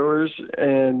from the Brewers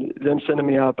and them sending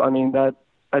me up, I mean,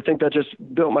 I think that just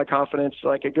built my confidence,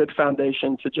 like a good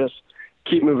foundation to just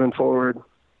keep moving forward.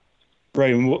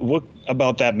 Right. And what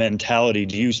about that mentality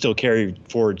do you still carry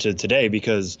forward to today?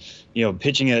 Because,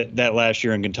 pitching at that last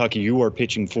year in Kentucky, you were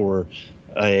pitching for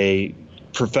a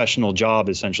professional job.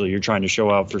 Essentially, you're trying to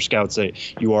show out for scouts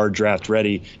that you are draft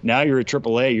ready. Now you're at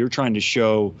AAA, you're trying to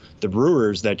show the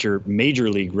Brewers that you're major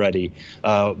league ready.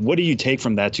 What do you take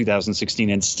from that 2016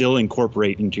 and still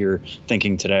incorporate into your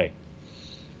thinking today?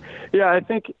 Yeah, I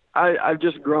think I've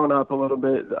just grown up a little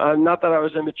bit. Not that I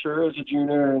was immature as a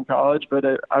junior in college, but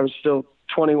I was still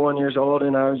 21 years old,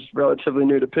 and I was relatively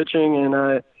new to pitching.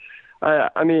 And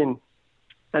I mean,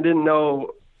 I didn't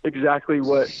know exactly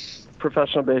what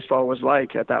professional baseball was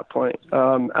like at that point.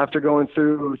 After going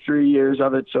through 3 years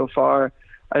of it so far,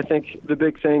 I think the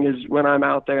big thing is when I'm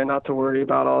out there, not to worry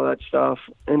about all that stuff,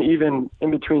 and even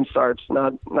in between starts,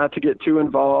 not to get too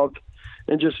involved,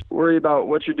 and just worry about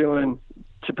what you're doing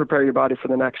to prepare your body for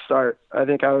the next start. I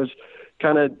think I was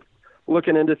kind of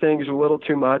looking into things a little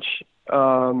too much,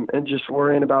 and just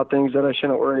worrying about things that I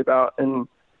shouldn't worry about. And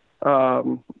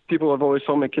people have always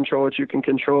told me control what you can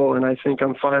control, and I think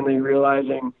I'm finally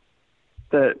realizing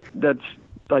that's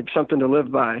like something to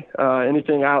live by.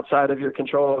 Anything outside of your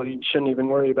control, you shouldn't even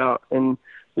worry about. And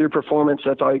your performance,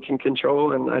 that's all you can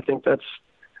control. And I think that's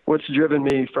what's driven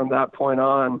me from that point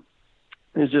on,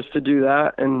 is just to do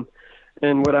that. And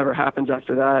whatever happens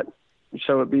after that,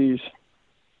 so it be.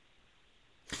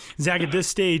 Zack, at this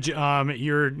stage,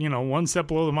 you're one step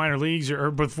below the minor leagues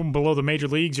or below the major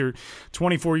leagues. You're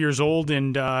 24 years old,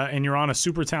 and you're on a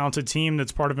super talented team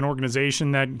that's part of an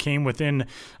organization that came within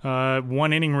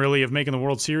 1 inning really of making the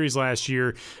World Series last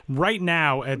year. Right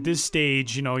now, at this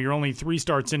stage, you're only 3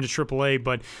 starts into AAA,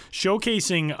 but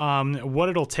showcasing what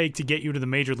it'll take to get you to the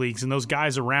major leagues and those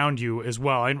guys around you as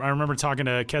well. I remember talking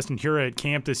to Keston Hiura at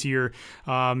camp this year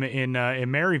in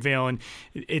Maryvale, and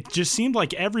it just seemed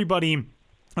like everybody,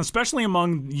 especially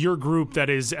among your group that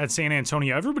is at San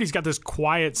Antonio, everybody's got this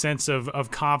quiet sense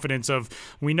of confidence of,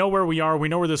 we know where we are, we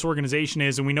know where this organization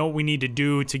is, and we know what we need to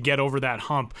do to get over that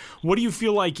hump. What do you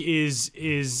feel like is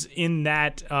in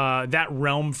that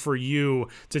realm for you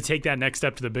to take that next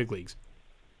step to the big leagues?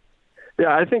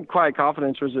 Yeah, I think quiet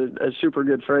confidence was a super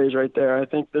good phrase right there. I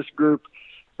think this group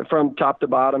from top to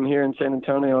bottom here in San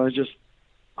Antonio is just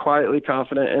quietly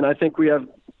confident, and I think we have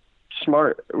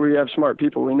smart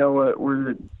people. We know what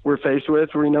we're faced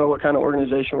with. We know what kind of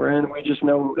organization we're in. We just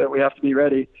know that we have to be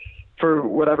ready for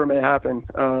whatever may happen.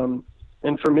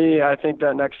 And for me, I think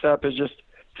that next step is just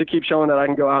to keep showing that I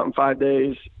can go out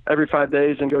in every 5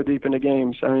 days and go deep into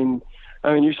games. I mean,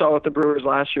 you saw with the Brewers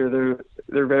last year,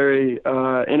 they're very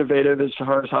innovative as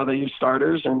far as how they use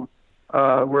starters, and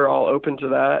we're all open to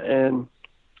that. And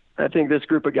I think this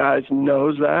group of guys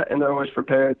knows that, and they're always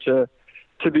prepared to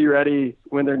be ready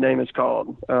when their name is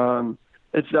called.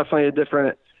 It's definitely a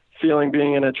different feeling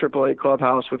being in a AAA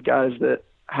clubhouse with guys that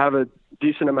have a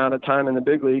decent amount of time in the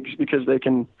big leagues, because they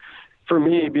can, for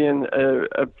me, being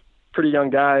a pretty young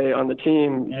guy on the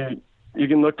team, you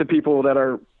can look to people that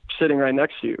are sitting right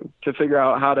next to you to figure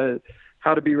out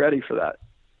how to be ready for that.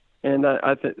 And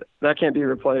I think that can't be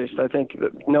replaced. I think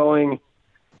that knowing,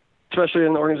 especially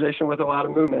in an organization with a lot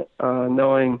of movement,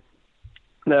 knowing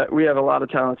that we have a lot of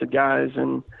talented guys,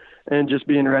 and just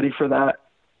being ready for that,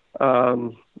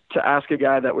 to ask a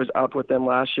guy that was up with them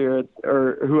last year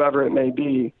or whoever it may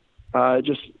be,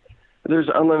 there's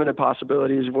unlimited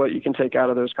possibilities of what you can take out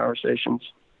of those conversations.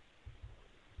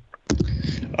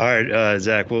 All right,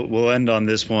 Zach, we'll end on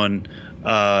this one.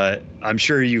 I'm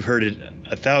sure you've heard it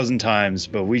 1,000 times,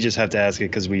 but we just have to ask it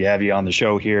because we have you on the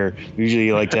show here. Usually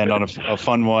you like to end on a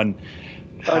fun one.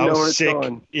 How sick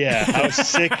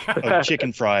of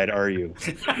chicken fried are you?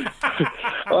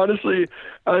 Honestly,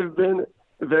 I've been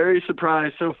very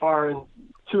surprised so far, and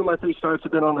 2 of my 3 starts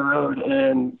have been on the road.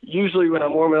 And usually when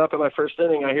I'm warming up at my first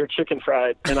inning, I hear chicken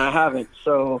fried, and I haven't.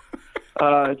 So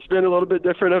it's been a little bit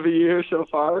different of a year so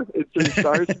far. It's 3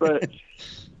 starts, but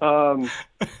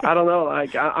I don't know.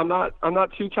 Like I'm not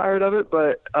too tired of it,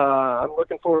 but I'm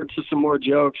looking forward to some more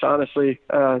jokes. Honestly,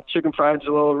 chicken fried's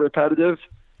a little repetitive,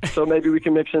 so maybe we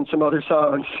can mix in some other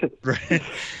songs. Right.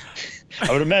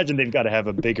 I would imagine they've got to have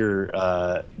a bigger,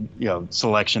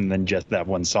 selection than just that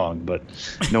one song. But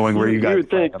knowing where you guys, you would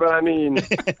think. But I mean,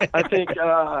 I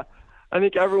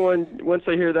think everyone, once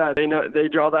they hear that, they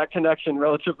draw that connection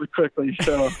relatively quickly.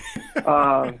 So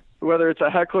whether it's a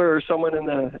heckler or someone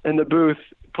in the booth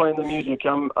playing the music,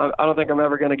 I don't think I'm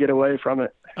ever going to get away from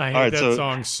it. I hate that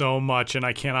song so much, and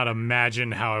I cannot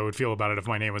imagine how I would feel about it if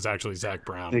my name was actually Zack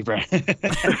Brown.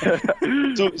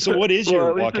 So what is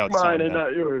your walkout song? Mine and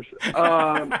not yours.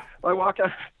 My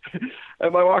walkout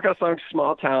song is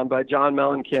 "Small Town" by John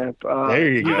Mellencamp.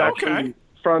 There you go.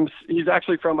 He's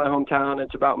actually from my hometown.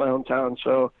 It's about my hometown,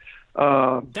 so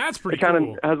that's pretty. It kind of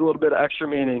has a little bit of extra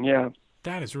meaning, yeah.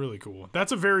 That is really cool.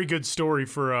 That's a very good story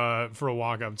for a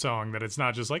walk-up song. That it's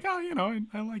not just like, I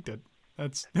liked it.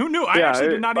 That's who knew. I actually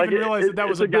did not even realize that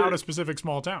was about a specific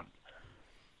small town.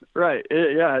 Right.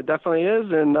 It definitely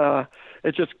is, and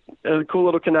it's just a cool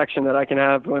little connection that I can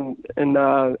have and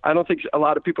I don't think a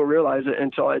lot of people realize it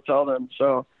until I tell them.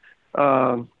 So.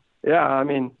 I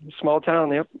mean, small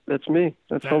town. Yep, that's me.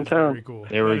 That's hometown. Very cool.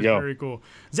 There we go. Very cool.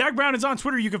 Zack Brown is on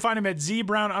Twitter. You can find him at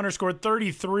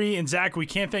 @ZBrown_33. And Zach, we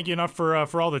can't thank you enough for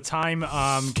all the time.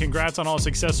 Congrats on all the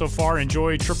success so far.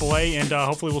 Enjoy AAA, and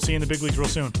hopefully we'll see you in the big leagues real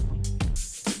soon.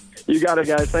 You got it,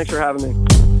 guys. Thanks for having me.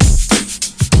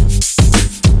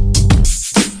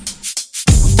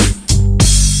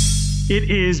 It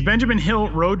is Benjamin Hill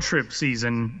road trip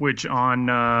season, which on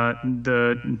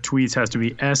the tweets has to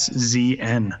be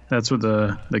SZN. That's what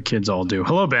the kids all do.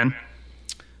 Hello, Ben.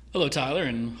 Hello, Tyler,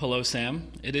 and hello,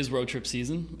 Sam. It is road trip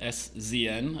season,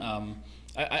 SZN.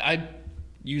 I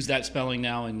use that spelling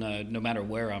now, and no matter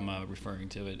where I'm referring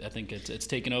to it, I think it's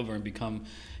taken over and become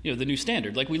the new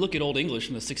standard. Like we look at Old English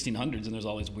from the 1600s, and there's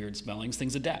all these weird spellings.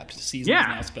 Things adapt. Season is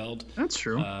now spelled. That's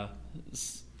true.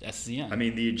 SZN. I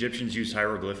mean, the Egyptians used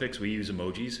hieroglyphics. We use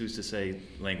emojis. Who's to say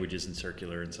language isn't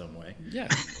circular in some way? Yeah,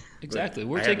 exactly.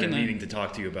 I have been meaning to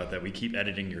talk to you about that. We keep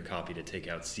editing your copy to take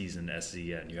out season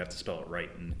SZN. You have to spell it right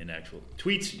in actual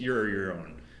tweets. You're your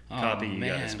own copy. You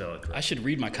got to spell it correct. I should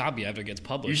read my copy after it gets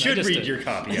published. You should read your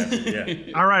copy after.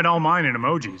 Yeah. All right, all mine in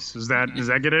emojis. Does that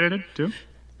get edited too?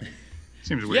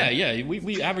 Seems weird. Yeah.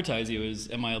 We advertise you as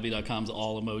MILB.com's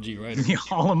all emoji writer. The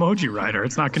all emoji writer.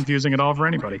 It's not confusing at all for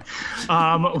anybody.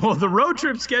 Well, the road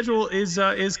trip schedule is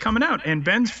coming out, and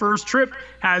Ben's first trip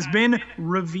has been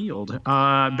revealed.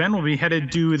 Ben will be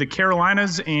headed to the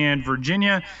Carolinas and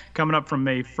Virginia coming up from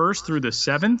May 1st through the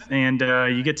 7th, and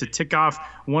you get to tick off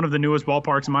one of the newest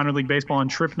ballparks in minor league baseball on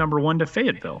trip number 1 to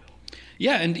Fayetteville.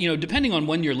 Yeah, and depending on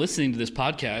when you're listening to this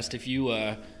podcast, if you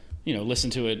listen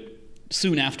to it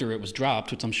soon after it was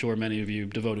dropped, which I'm sure many of you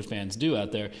devoted fans do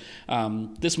out there,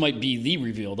 this might be the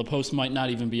reveal. The post might not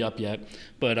even be up yet,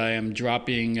 but I am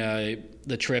dropping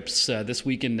the trips this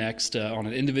week and next on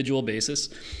an individual basis.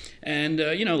 And,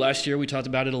 last year we talked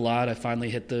about it a lot. I finally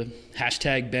hit the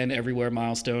hashtag Been Everywhere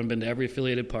milestone, been to every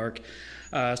affiliated park.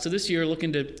 So this year,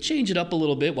 looking to change it up a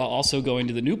little bit while also going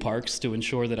to the new parks to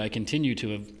ensure that I continue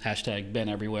to have hashtag Been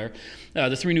Everywhere.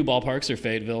 The 3 new ballparks are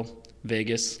Fayetteville,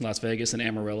 Vegas, Las Vegas, and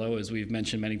Amarillo, as we've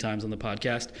mentioned many times on the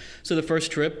podcast. So the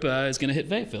first trip is going to hit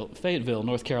Fayetteville,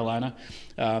 North Carolina.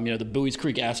 The Buies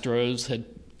Creek Astros had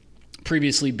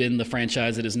previously been the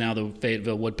franchise that is now the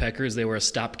Fayetteville Woodpeckers. They were a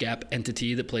stopgap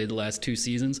entity that played the last 2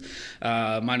 seasons.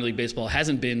 Minor League Baseball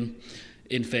hasn't been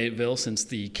in Fayetteville since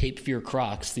the Cape Fear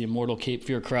Crocs, the immortal Cape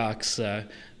Fear Crocs.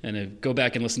 And go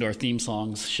back and listen to our theme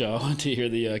songs show to hear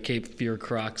the Cape Fear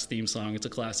Crocs theme song. It's a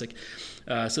classic.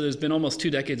 So there's been almost 2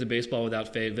 decades of baseball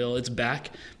without Fayetteville. It's back,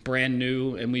 brand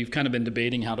new, and we've kind of been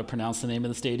debating how to pronounce the name of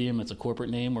the stadium. It's a corporate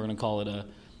name. We're going to call it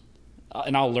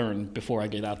and I'll learn before I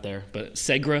get out there, but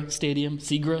Segra Stadium,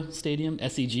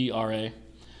 S-E-G-R-A.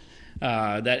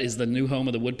 That is the new home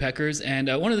of the Woodpeckers. And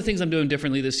one of the things I'm doing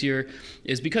differently this year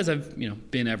is because I've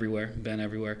been everywhere.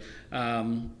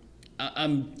 I'm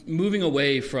moving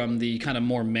away from the kind of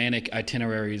more manic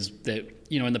itineraries that,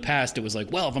 in the past it was like,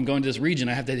 well, if I'm going to this region,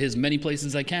 I have to hit as many places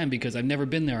as I can because I've never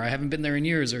been there. I haven't been there in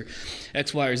years or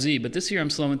X, Y, or Z. But this year I'm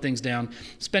slowing things down,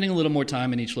 spending a little more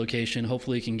time in each location.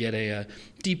 Hopefully can get a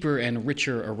deeper and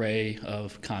richer array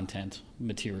of content,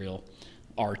 material,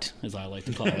 art, as I like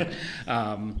to call it.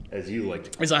 As you like to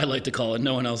call it. As I like to call it.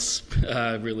 No one else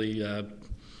really,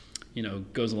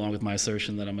 goes along with my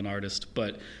assertion that I'm an artist.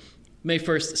 But May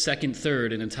 1st, 2nd,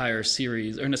 3rd, an entire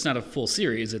series, or it's not a full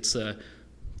series, it's the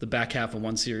back half of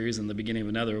one series and the beginning of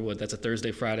another. That's a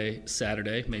Thursday, Friday,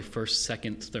 Saturday, May 1st,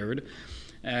 2nd, 3rd.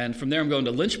 And from there I'm going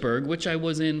to Lynchburg, which I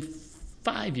was in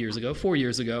 4 years ago.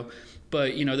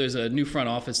 But, there's a new front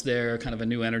office there, kind of a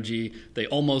new energy. They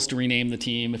almost renamed the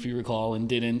team, if you recall, and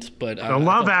didn't. But the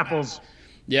Love Apples.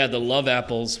 Yeah, the Love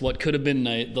Apples. What could have been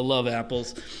night, the Love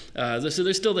Apples. So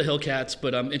there's still the Hillcats,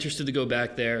 but I'm interested to go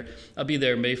back there. I'll be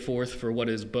there May 4th for what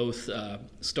is both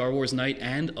Star Wars night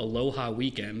and Aloha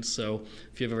weekend. So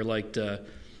if you've ever liked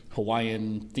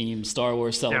Hawaiian-themed Star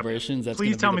Wars celebrations, that's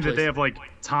please tell me that they have like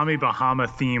Tommy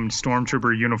Bahama-themed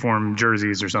Stormtrooper uniform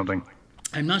jerseys or something.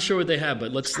 I'm not sure what they have,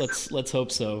 but let's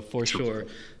hope so for sure.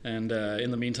 And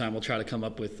in the meantime, we'll try to come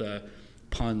up with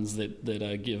puns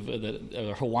that give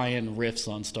Hawaiian riffs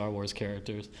on Star Wars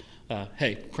characters.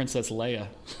 Hey, Princess Leia.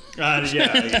 That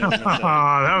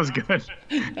was good.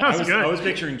 I was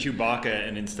picturing Chewbacca,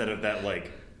 and instead of that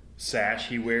like sash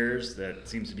he wears that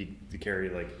seems to be to carry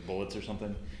like bullets or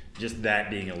something, just that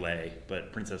being a lei.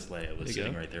 But Princess Leia was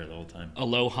sitting right there the whole time.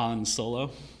 Alohan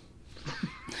Solo.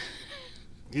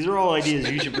 These are all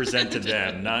ideas you should present to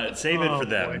them. Save it for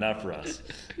them, not for us.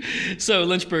 So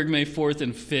Lynchburg, May 4th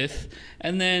and 5th.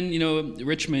 And then,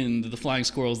 Richmond, the Flying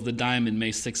Squirrels, the Diamond,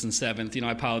 May 6th and 7th.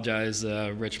 I apologize,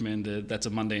 Richmond. That's a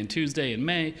Monday and Tuesday in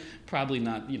May. Probably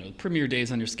not, premier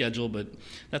days on your schedule, but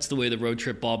that's the way the road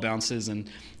trip ball bounces. And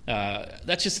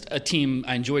that's just a team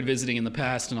I enjoyed visiting in the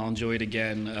past, and I'll enjoy it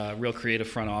again. Real creative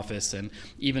front office. And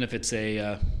even if it's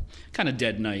a kind of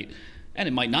dead night, and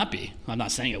it might not be. I'm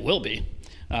not saying it will be.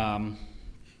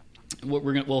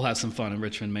 We'll have some fun in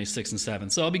Richmond, May 6th and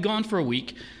 7th. So I'll be gone for a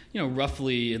week,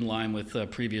 roughly in line with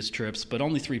previous trips, but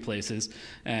only 3 places.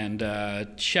 And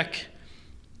check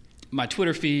my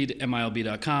Twitter feed,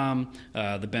 MILB.com,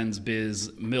 the Ben's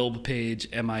Biz MILB page,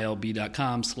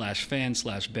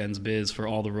 MILB.com/fan/Ben's Biz for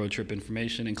all the road trip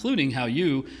information, including how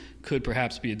you could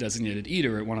perhaps be a designated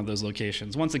eater at one of those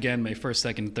locations. Once again, May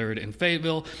 1st, 2nd, 3rd in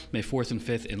Fayetteville, May 4th and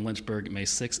 5th in Lynchburg, May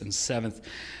 6th and 7th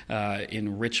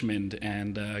in Richmond,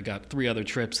 and got 3 other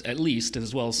trips at least,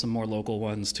 as well as some more local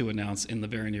ones to announce in the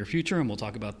very near future, and we'll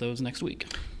talk about those next week.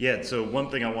 Yeah, so one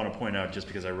thing I want to point out, just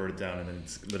because I wrote it down and then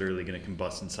it's literally going to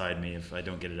combust inside me if I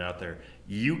don't get it out there.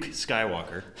 Uke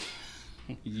Skywalker.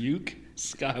 Uke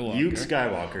Skywalker. Uke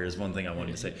Skywalker is one thing I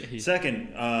wanted to say. Second,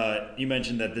 you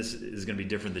mentioned that this is going to be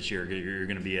different this year. You're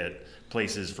going to be at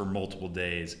places for multiple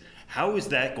days. How is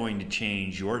that going to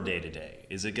change your day-to-day?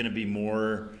 Is it going to be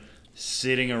more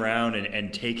sitting around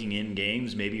and taking in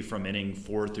games, maybe from inning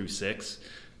 4 through 6,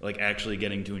 like actually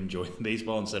getting to enjoy the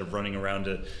baseball instead of running around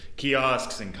to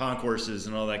kiosks and concourses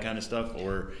and all that kind of stuff?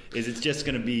 Or is it just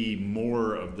going to be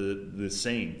more of the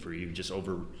same for you, just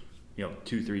over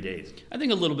 2-3 days? I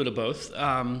think a little bit of both.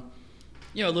 A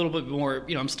little bit more.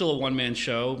 I'm still a one-man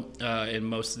show in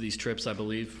most of these trips, I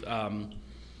believe. So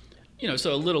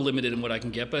a little limited in what I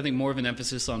can get, but I think more of an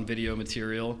emphasis on video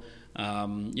material.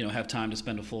 Have time to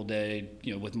spend a full day,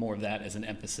 with more of that as an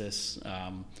emphasis,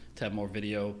 to have more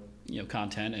video,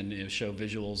 content and show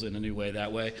visuals in a new way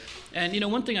that way. And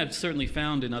one thing I've certainly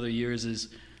found in other years is,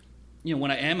 when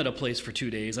I am at a place for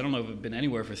 2 days, I don't know if I've been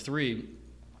anywhere for 3.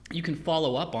 you can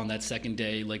follow up on that second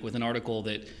day, like with an article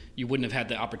that you wouldn't have had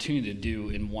the opportunity to do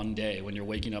in one day when you're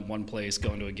waking up one place,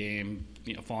 going to a game,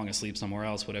 falling asleep somewhere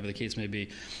else, whatever the case may be.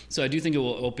 So I do think it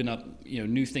will open up,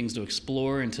 new things to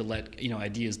explore and to let,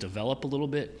 ideas develop a little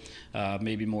bit,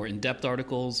 maybe more in-depth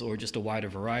articles or just a wider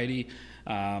variety.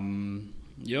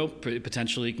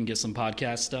 Potentially you can get some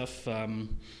podcast stuff,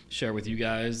 share with you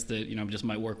guys that, just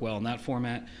might work well in that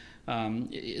format.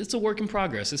 It's a work in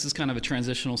progress. This is kind of a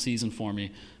transitional season for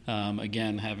me.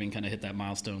 Again, having kind of hit that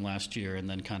milestone last year and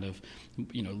then kind of,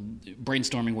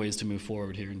 brainstorming ways to move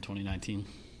forward here in 2019.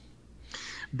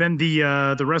 Ben,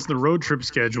 the rest of the road trip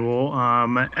schedule,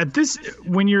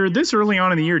 when you're this early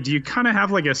on in the year, do you kind of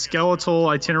have like a skeletal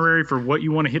itinerary for what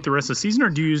you want to hit the rest of the season, or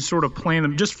do you sort of plan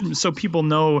them so people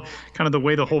know kind of the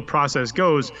way the whole process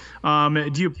goes?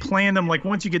 Do you plan them like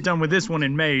once you get done with this one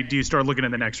in May, do you start looking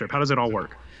at the next trip? How does it all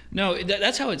work? No,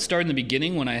 that's how it started in the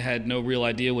beginning when I had no real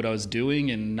idea what I was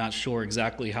doing and not sure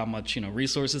exactly how much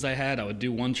resources I had. I would do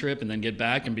one trip and then get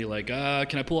back and be like,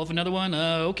 can I pull off another one?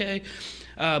 Okay.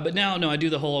 But now, no, I do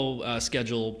the whole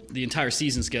schedule, the entire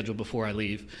season schedule before I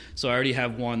leave. So I already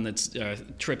have one that's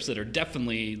trips that are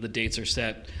definitely, the dates are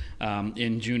set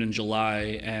in June and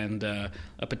July, and a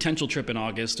potential trip in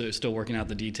August. Still working out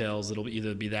the details. It'll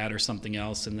either be that or something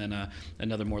else, and then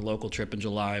another more local trip in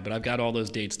July. But I've got all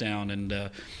those dates down,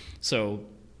 and so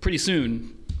pretty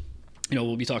soon,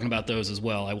 we'll be talking about those as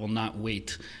well. I will not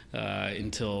wait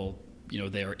until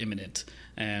they are imminent.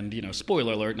 And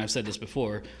spoiler alert, and I've said this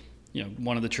before.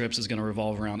 One of the trips is going to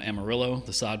revolve around Amarillo,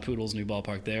 the Sod Poodles, new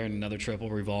ballpark there, and another trip will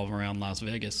revolve around Las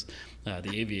Vegas.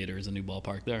 The Aviator is a new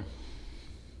ballpark there.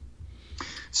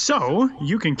 So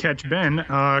you can catch Ben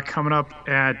coming up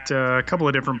at a couple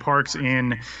of different parks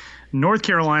in North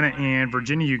Carolina and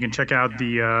Virginia. You can check out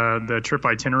the trip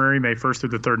itinerary, May 1st through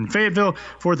the 3rd in Fayetteville,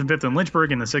 4th and 5th in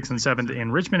Lynchburg, and the 6th and 7th in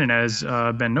Richmond. And as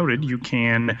Ben noted, you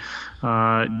can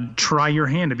try your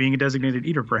hand at being a designated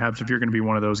eater, perhaps, if you're going to be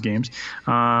one of those games.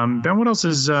 Ben, what else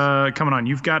is coming on?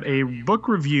 You've got a book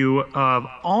review of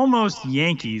Almost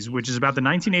Yankees, which is about the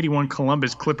 1981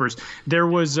 Columbus Clippers.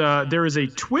 There is a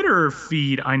Twitter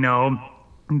feed, I know,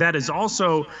 that is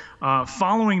also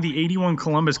following the 81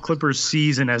 Columbus Clippers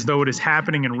season as though it is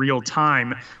happening in real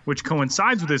time, which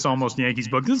coincides with this Almost Yankees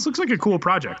book. This looks like a cool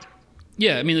project.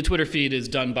 Yeah, I mean, the Twitter feed is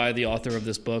done by the author of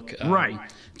this book, right?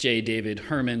 J. David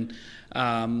Herman.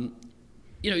 The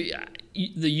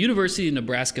University of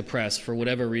Nebraska Press, for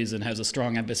whatever reason, has a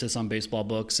strong emphasis on baseball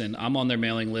books, and I'm on their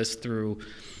mailing list through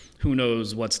who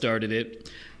knows what started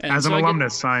it. And as an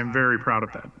alumnus, I'm very proud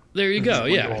of that. There you go.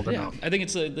 Yeah. I think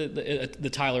it's the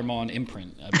Tyler Maughan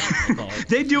imprint. I call it.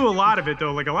 They do a lot of it,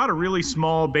 though. Like a lot of really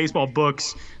small baseball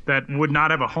books that would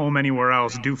not have a home anywhere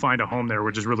else do find a home there,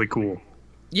 which is really cool.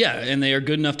 Yeah, and they are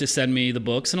good enough to send me the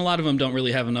books, and a lot of them don't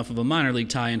really have enough of a minor league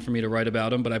tie-in for me to write about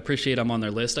them, but I appreciate I'm on their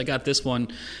list. I got this one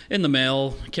in the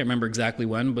mail. I can't remember exactly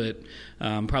when, but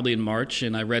probably in March,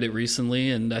 and I read it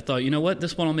recently, and I thought, you know what,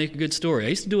 this one will make a good story. I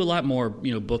used to do a lot more,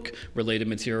 book-related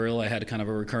material. I had kind of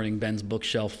a recurring Ben's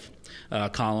Bookshelf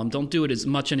column. Don't do it as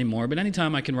much anymore, but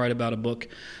anytime I can write about a book,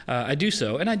 I do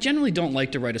so. And I generally don't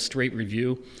like to write a straight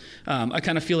review. I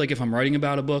kind of feel like if I'm writing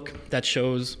about a book, that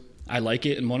shows I like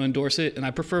it and want to endorse it, and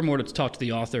I prefer more to talk to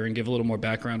the author and give a little more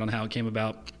background on how it came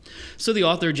about. So the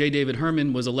author, J. David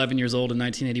Herman, was 11 years old in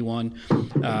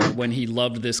 1981 when he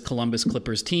loved this Columbus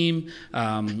Clippers team.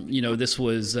 This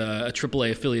was a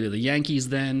AAA affiliate of the Yankees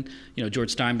then.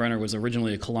 George Steinbrenner was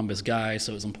originally a Columbus guy,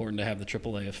 so it was important to have the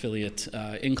AAA affiliate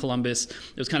in Columbus.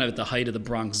 It was kind of at the height of the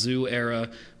Bronx Zoo era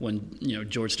when,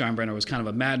 George Steinbrenner was kind of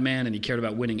a madman and he cared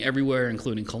about winning everywhere,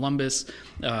 including Columbus.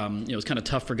 It was kind of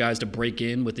tough for guys to break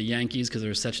in with the Yankees because there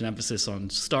was such an emphasis on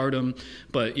stardom.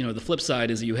 But, the flip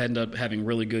side is that you end up having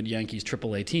really good Yankees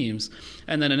AAA teams.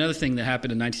 And then another thing that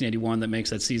happened in 1981 that makes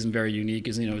that season very unique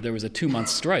is, there was a 2-month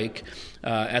strike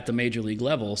at the major league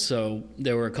level. So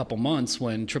there were a couple months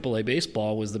when AAA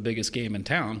baseball was the biggest game in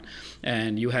town.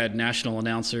 And you had national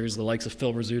announcers, the likes of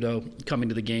Phil Rizzuto, coming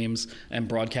to the games and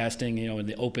broadcasting, in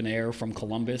the open air from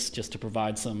Columbus just to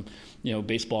provide some,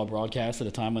 baseball broadcasts at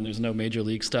a time when there's no major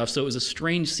league stuff. So it was a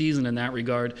strange season in that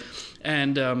regard.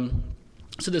 And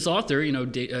so this author,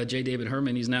 J. David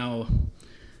Herman, he's now,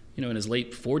 in his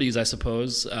late 40s, I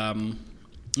suppose,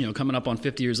 coming up on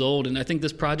 50 years old. And I think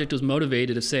this project was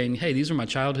motivated of saying, hey, these are my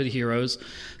childhood heroes.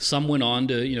 Some went on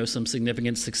to, some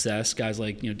significant success, guys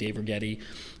like, Dave Righetti,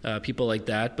 people like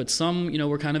that. But some,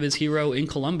 were kind of his hero in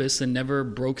Columbus and never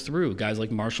broke through, guys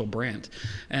like Marshall Brandt.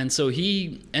 And so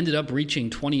he ended up reaching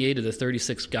 28 of the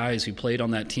 36 guys who played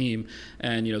on that team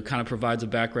and, kind of provides a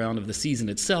background of the season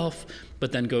itself,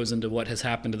 but then goes into what has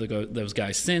happened to those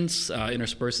guys since,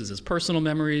 intersperses his personal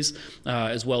memories,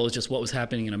 as well as just what was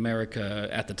happening in America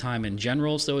at the time in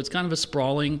general. So it's kind of a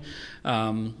sprawling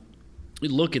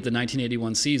look at the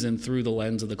 1981 season through the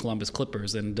lens of the Columbus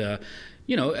Clippers. And,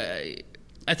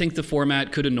 I think the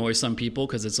format could annoy some people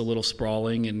because it's a little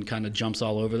sprawling and kind of jumps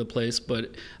all over the place,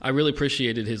 but I really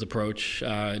appreciated his approach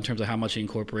in terms of how much he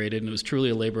incorporated, and it was truly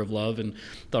a labor of love and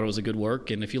thought it was a good work.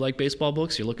 And if you like baseball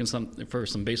books, you're looking for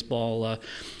some baseball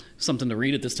something to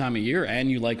read at this time of year,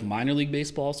 and you like minor league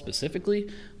baseball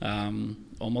specifically,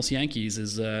 Almost Yankees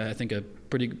is, I think, a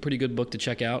pretty good book to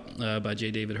check out by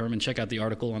J. David Herman. Check out the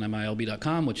article on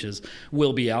MILB.com, which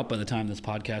will be out by the time this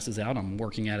podcast is out. I'm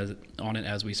working on it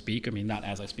as we speak. I mean, not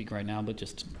as I speak right now, but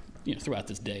just throughout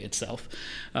this day itself.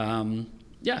 So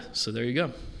there you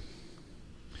go.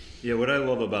 Yeah, what I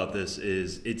love about this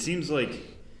is it seems like,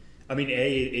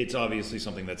 it's obviously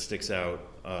something that sticks out.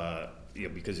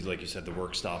 Because, like you said, the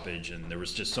work stoppage, and there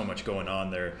was just so much going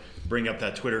on there. Bring up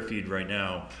that Twitter feed right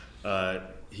now.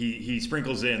 He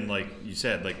sprinkles in, like you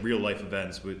said, like real life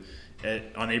events.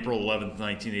 On April 11th,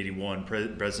 1981,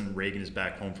 President Reagan is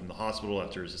back home from the hospital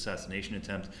after his assassination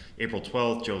attempt. April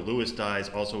 12th, Joe Louis dies.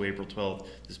 Also April 12th,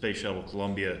 the Space Shuttle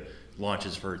Columbia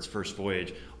launches for its first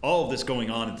voyage. All of this going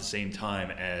on at the same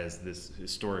time as this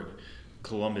historic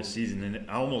Columbus season, and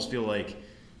I almost feel like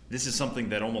this is something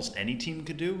that almost any team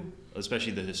could do,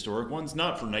 especially the historic ones.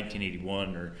 Not for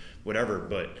 1981 or whatever,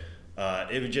 but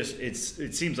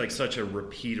it seems like such a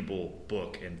repeatable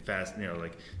book and fast.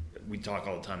 Like we talk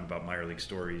all the time about minor league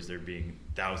stories, there being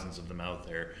thousands of them out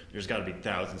there. There's got to be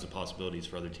thousands of possibilities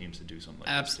for other teams to do something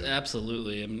like this.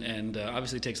 Absolutely, and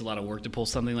obviously it takes a lot of work to pull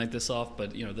something like this off.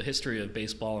 But the history of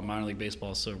baseball and minor league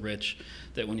baseball is so rich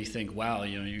that when you think, wow,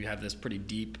 you have this pretty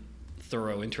deep,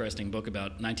 thorough, interesting book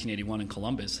about 1981 in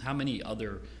Columbus, how many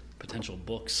other potential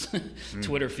books,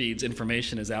 Twitter feeds,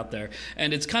 information is out there?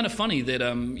 And it's kind of funny that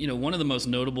one of the most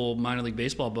notable minor league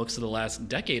baseball books of the last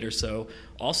decade or so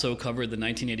also covered the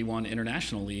 1981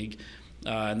 International League,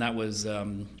 and that was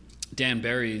Dan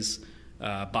Barry's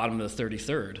bottom of the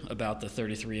 33rd, about the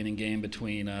 33-inning game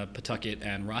between Pawtucket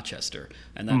and Rochester.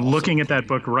 And I'm looking at that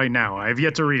book right now. I have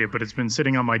yet to read it, but it's been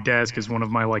sitting on my desk as one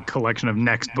of my collection of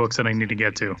next books that I need to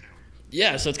get to.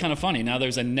 Yeah, so it's kind of funny. Now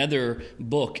there's another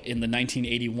book in the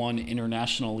 1981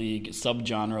 International League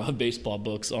subgenre of baseball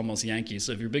books, Almost Yankees.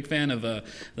 So if you're a big fan of the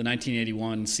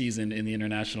 1981 season in the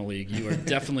International League, you are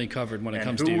definitely covered when it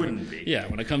comes to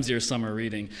when it comes to your summer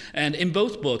reading. And in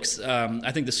both books,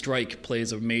 I think the strike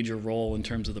plays a major role in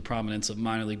terms of the prominence of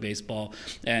minor league baseball.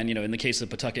 And in the case of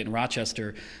Pawtucket and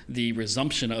Rochester, the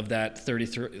resumption of that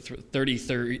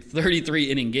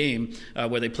 33 inning game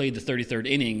where they played the 33rd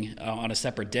inning on a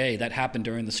separate day, that happened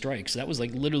during the strike. So that was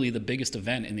literally the biggest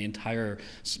event in the entire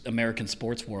American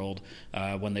sports world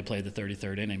when they played the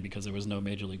 33rd inning, because there was no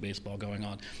Major League Baseball going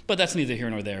on. But that's neither here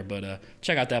nor there. But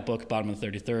check out that book, Bottom of the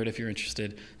 33rd, if you're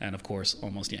interested. And, of course,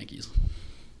 Almost Yankees.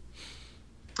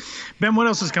 Ben, what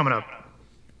else is coming up?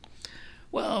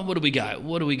 Well, what do we got?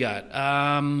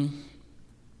 I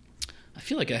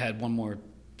feel like I had one more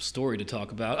story to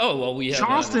talk about. Oh, well, we have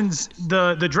Charleston's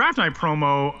the draft night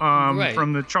promo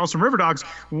from the Charleston River Dogs.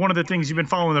 One of the things you've been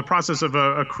following the process of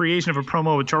a creation of a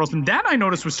promo with Charleston. That I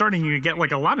noticed was starting to get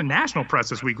a lot of national press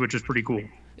this week, which is pretty cool.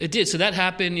 It did. So that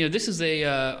happened. This is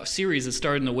a series that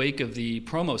started in the wake of the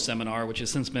promo seminar, which has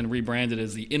since been rebranded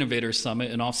as the Innovators Summit,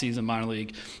 an off-season minor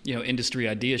league, industry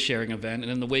idea sharing event.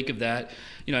 And in the wake of that,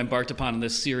 I embarked upon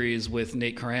this series with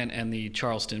Nate Corrant and the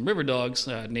Charleston River Dogs.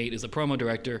 Nate is the promo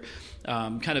director,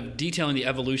 kind of detailing the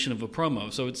evolution of a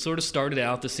promo. So it sort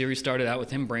of the series started out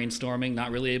with him brainstorming,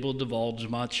 not really able to divulge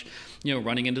much,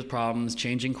 running into problems,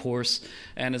 changing course.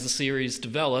 And as the series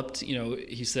developed,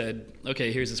 he said,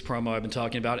 okay, here's this promo I've been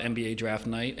talking about, NBA Draft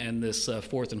Night, and this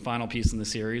fourth and final piece in the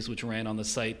series, which ran on the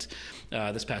site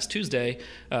this past Tuesday,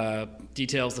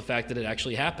 details the fact that it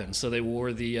actually happened. So they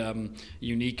wore the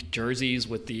unique jerseys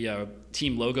with the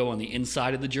team logo on the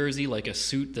inside of the jersey, like a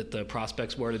suit that the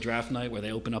prospects wear to draft night, where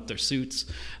they open up their suits.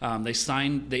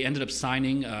 They ended up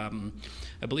signing, I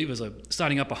believe it was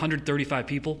signing up 135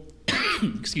 people.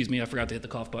 Excuse me, I forgot to hit the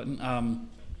cough button.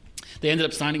 They ended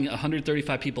up signing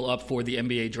 135 people up for the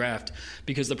NBA draft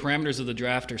because the parameters of the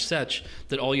draft are such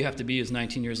that all you have to be is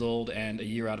 19 years old and a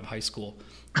year out of high school.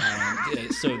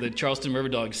 So the Charleston River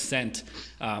Dogs sent,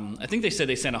 I think they said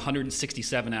they sent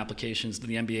 167 applications to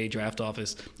the NBA draft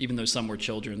office, even though some were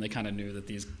children. They kind of knew that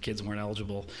these kids weren't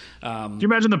eligible. Do you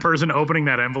imagine the person opening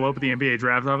that envelope at the NBA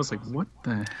draft office like, what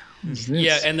the hell is this?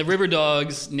 Yeah, and the River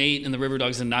Dogs, Nate and the River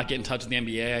Dogs did not get in touch with the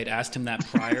NBA. I'd asked him that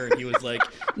prior, and he was like,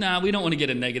 nah, we don't want to get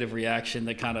a negative reaction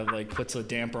that kind of like puts a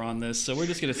damper on this, so we're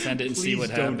just going to send it and see what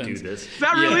happens. Please don't do this.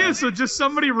 That really is. So just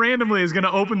somebody randomly is going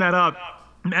to open that up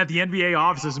at the NBA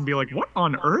offices and be like, what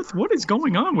on earth? What is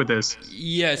going on with this?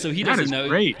 Yeah, so he doesn't know.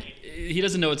 Great. He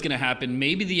doesn't know what's going to happen.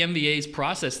 Maybe the NBA's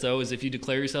process, though, is if you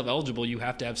declare yourself eligible, you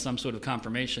have to have some sort of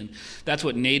confirmation. That's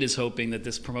what Nate is hoping, that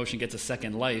this promotion gets a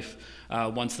second life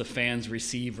once the fans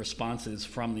receive responses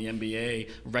from the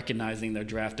NBA recognizing their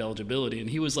draft eligibility. And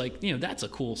he was like, that's a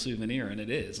cool souvenir, and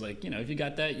it is. Like, if you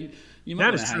got that, you might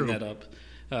want to hang that up.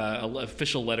 An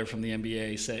official letter from the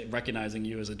NBA recognizing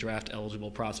you as a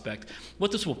draft-eligible prospect.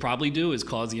 What this will probably do is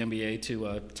cause the NBA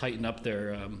to tighten up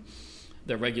their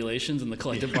regulations and the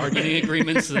collective bargaining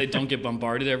agreements so they don't get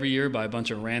bombarded every year by a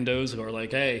bunch of randos who are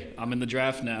like, hey, I'm in the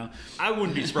draft now. I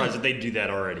wouldn't be surprised if they do that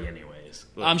already anyways.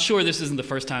 But I'm sure this isn't the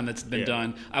first time that's been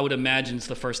done. I would imagine it's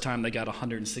the first time they got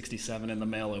 167 in the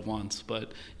mail at once,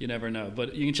 but you never know.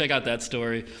 But you can check out that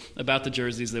story about the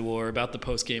jerseys they wore, about the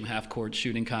post-game half-court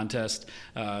shooting contest,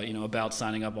 about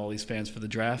signing up all these fans for the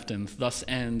draft, and thus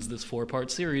ends this 4-part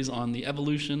series on the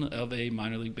evolution of a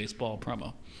minor league baseball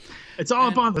promo. It's all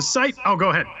up on the site. Oh, go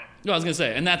ahead. No, I was going to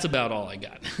say, and that's about all I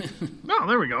got. Oh,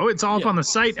 there we go. It's all up on the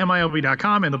site,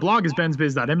 milb.com, and the blog is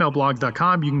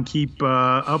bensbiz.mlblogs.com. You can keep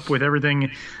up with everything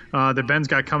that Ben's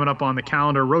got coming up on the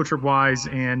calendar, road trip-wise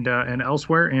and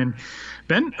elsewhere. And,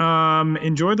 Ben,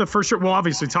 enjoy the first trip. We'll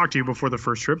obviously talk to you before the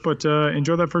first trip, but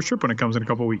enjoy that first trip when it comes in a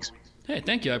couple of weeks. Hey,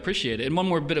 thank you. I appreciate it. And one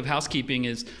more bit of housekeeping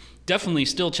is definitely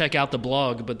still check out the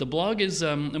blog, but the blog is,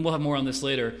 and we'll have more on this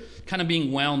later, kind of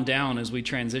being wound down as we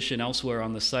transition elsewhere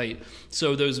on the site.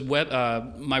 So those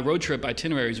my road trip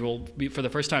itineraries will be, for the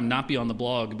first time, not be on the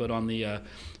blog, but on the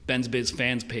Ben's Biz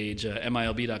fans page,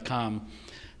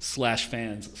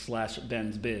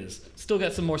 milb.com/fans/BensBiz. Still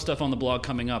got some more stuff on the blog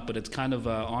coming up, but it's kind of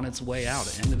on its way out,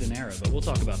 end of an era. But we'll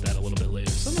talk about that a little bit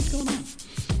later. So much going on.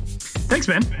 Thanks,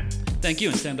 Ben. Thank you,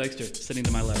 and Sam Dykstra, sitting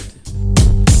to my left.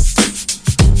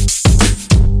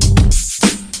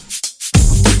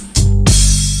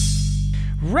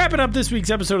 Wrapping up this week's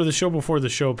episode of the Show Before the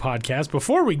Show podcast.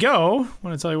 Before we go, I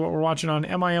want to tell you what we're watching on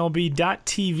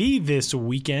MILB.TV this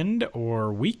weekend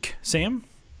or week. Sam,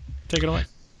 take it away.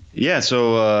 Yeah,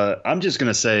 so I'm just going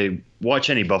to say watch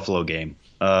any Buffalo game.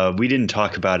 We didn't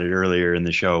talk about it earlier in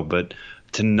the show, but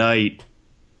tonight,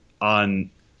 on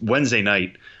Wednesday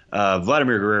night,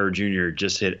 Vladimir Guerrero Jr.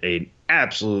 just hit an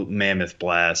absolute mammoth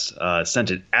blast,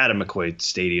 sent it at McCoy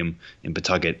Stadium in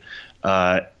Pawtucket.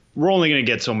 We're only going to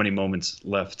get so many moments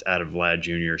left out of Vlad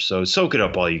Jr., so soak it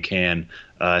up while you can.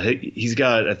 He's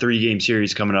got a 3-game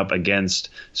series coming up against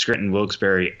Scranton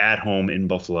Wilkes-Barre at home in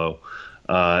Buffalo.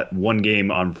 1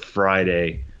 game on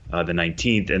Friday, the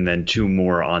 19th, and then 2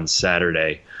 more on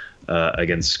Saturday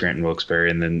against Scranton Wilkes-Barre,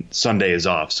 and then Sunday is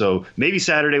off. So maybe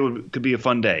Saturday could be a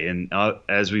fun day. And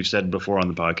as we've said before on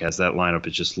the podcast, that lineup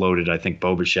is just loaded. I think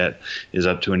Bo Bichette is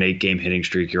up to an 8-game hitting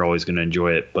streak. You're always going to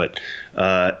enjoy it. But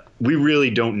we really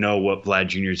don't know what Vlad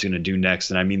Jr. is going to do next,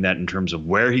 and I mean that in terms of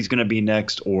where he's going to be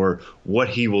next or what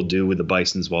he will do with the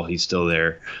Bisons while he's still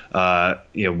there.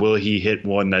 Will he hit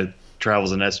one that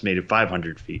travels an estimated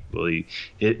 500 feet? Will he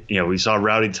hit? We saw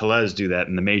Rowdy Tellez do that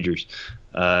in the majors.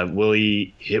 Will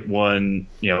he hit one,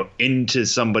 into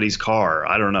somebody's car?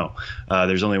 I don't know.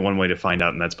 There's only one way to find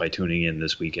out, and that's by tuning in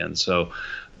this weekend. So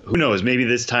who knows? Maybe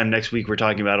this time next week we're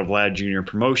talking about a Vlad Jr.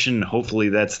 promotion. Hopefully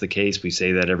that's the case. We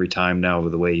say that every time now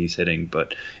with the way he's hitting.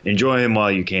 But enjoy him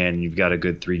while you can. You've got a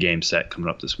good 3-game set coming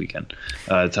up this weekend.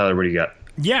 Tyler, what do you got?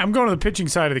 Yeah, I'm going to the pitching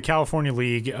side of the California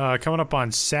League. Coming up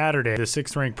on Saturday, the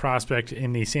 6th-ranked prospect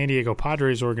in the San Diego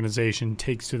Padres organization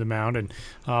takes to the mound. And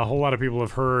a whole lot of people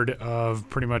have heard of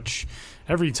pretty much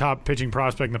every top pitching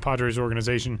prospect in the Padres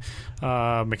organization.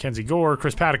 Mackenzie Gore,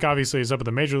 Chris Paddock obviously is up at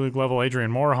the major league level.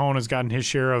 Adrian Morejon has gotten his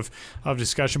share of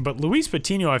discussion. But Luis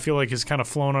Patino, I feel like, has kind of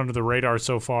flown under the radar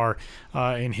so far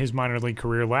in his minor league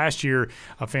career. Last year,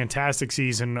 a fantastic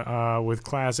season with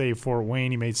Class A Fort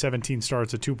Wayne. He made 17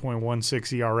 starts, a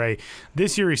 2.16 ERA.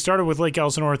 This year, he started with Lake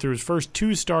Elsinore. Through his first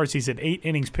 2 starts, he's had 8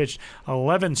 innings pitched,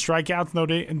 11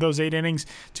 strikeouts in those 8 innings,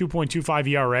 2.25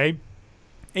 ERA.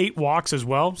 8 walks as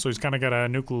well, so he's kind of got a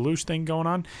nuclear loose thing going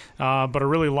on. But a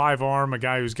really live arm, a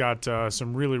guy who's got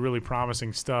some really, really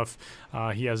promising stuff.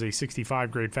 He has a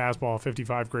 65 grade fastball,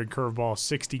 55 grade curveball,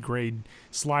 60 grade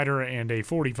slider, and a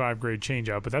 45 grade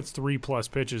changeup. But that's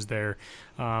 3+ pitches there.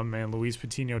 And Luis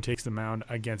Patino takes the mound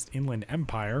against Inland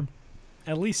Empire,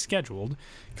 at least scheduled,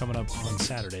 coming up on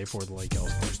Saturday for the Lake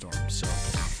Elsinore Storm. So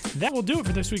that will do it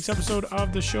for this week's episode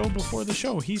of The Show Before the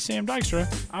Show. He's Sam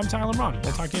Dykstra. I'm Tyler Braun.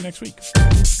 We'll talk to you next week.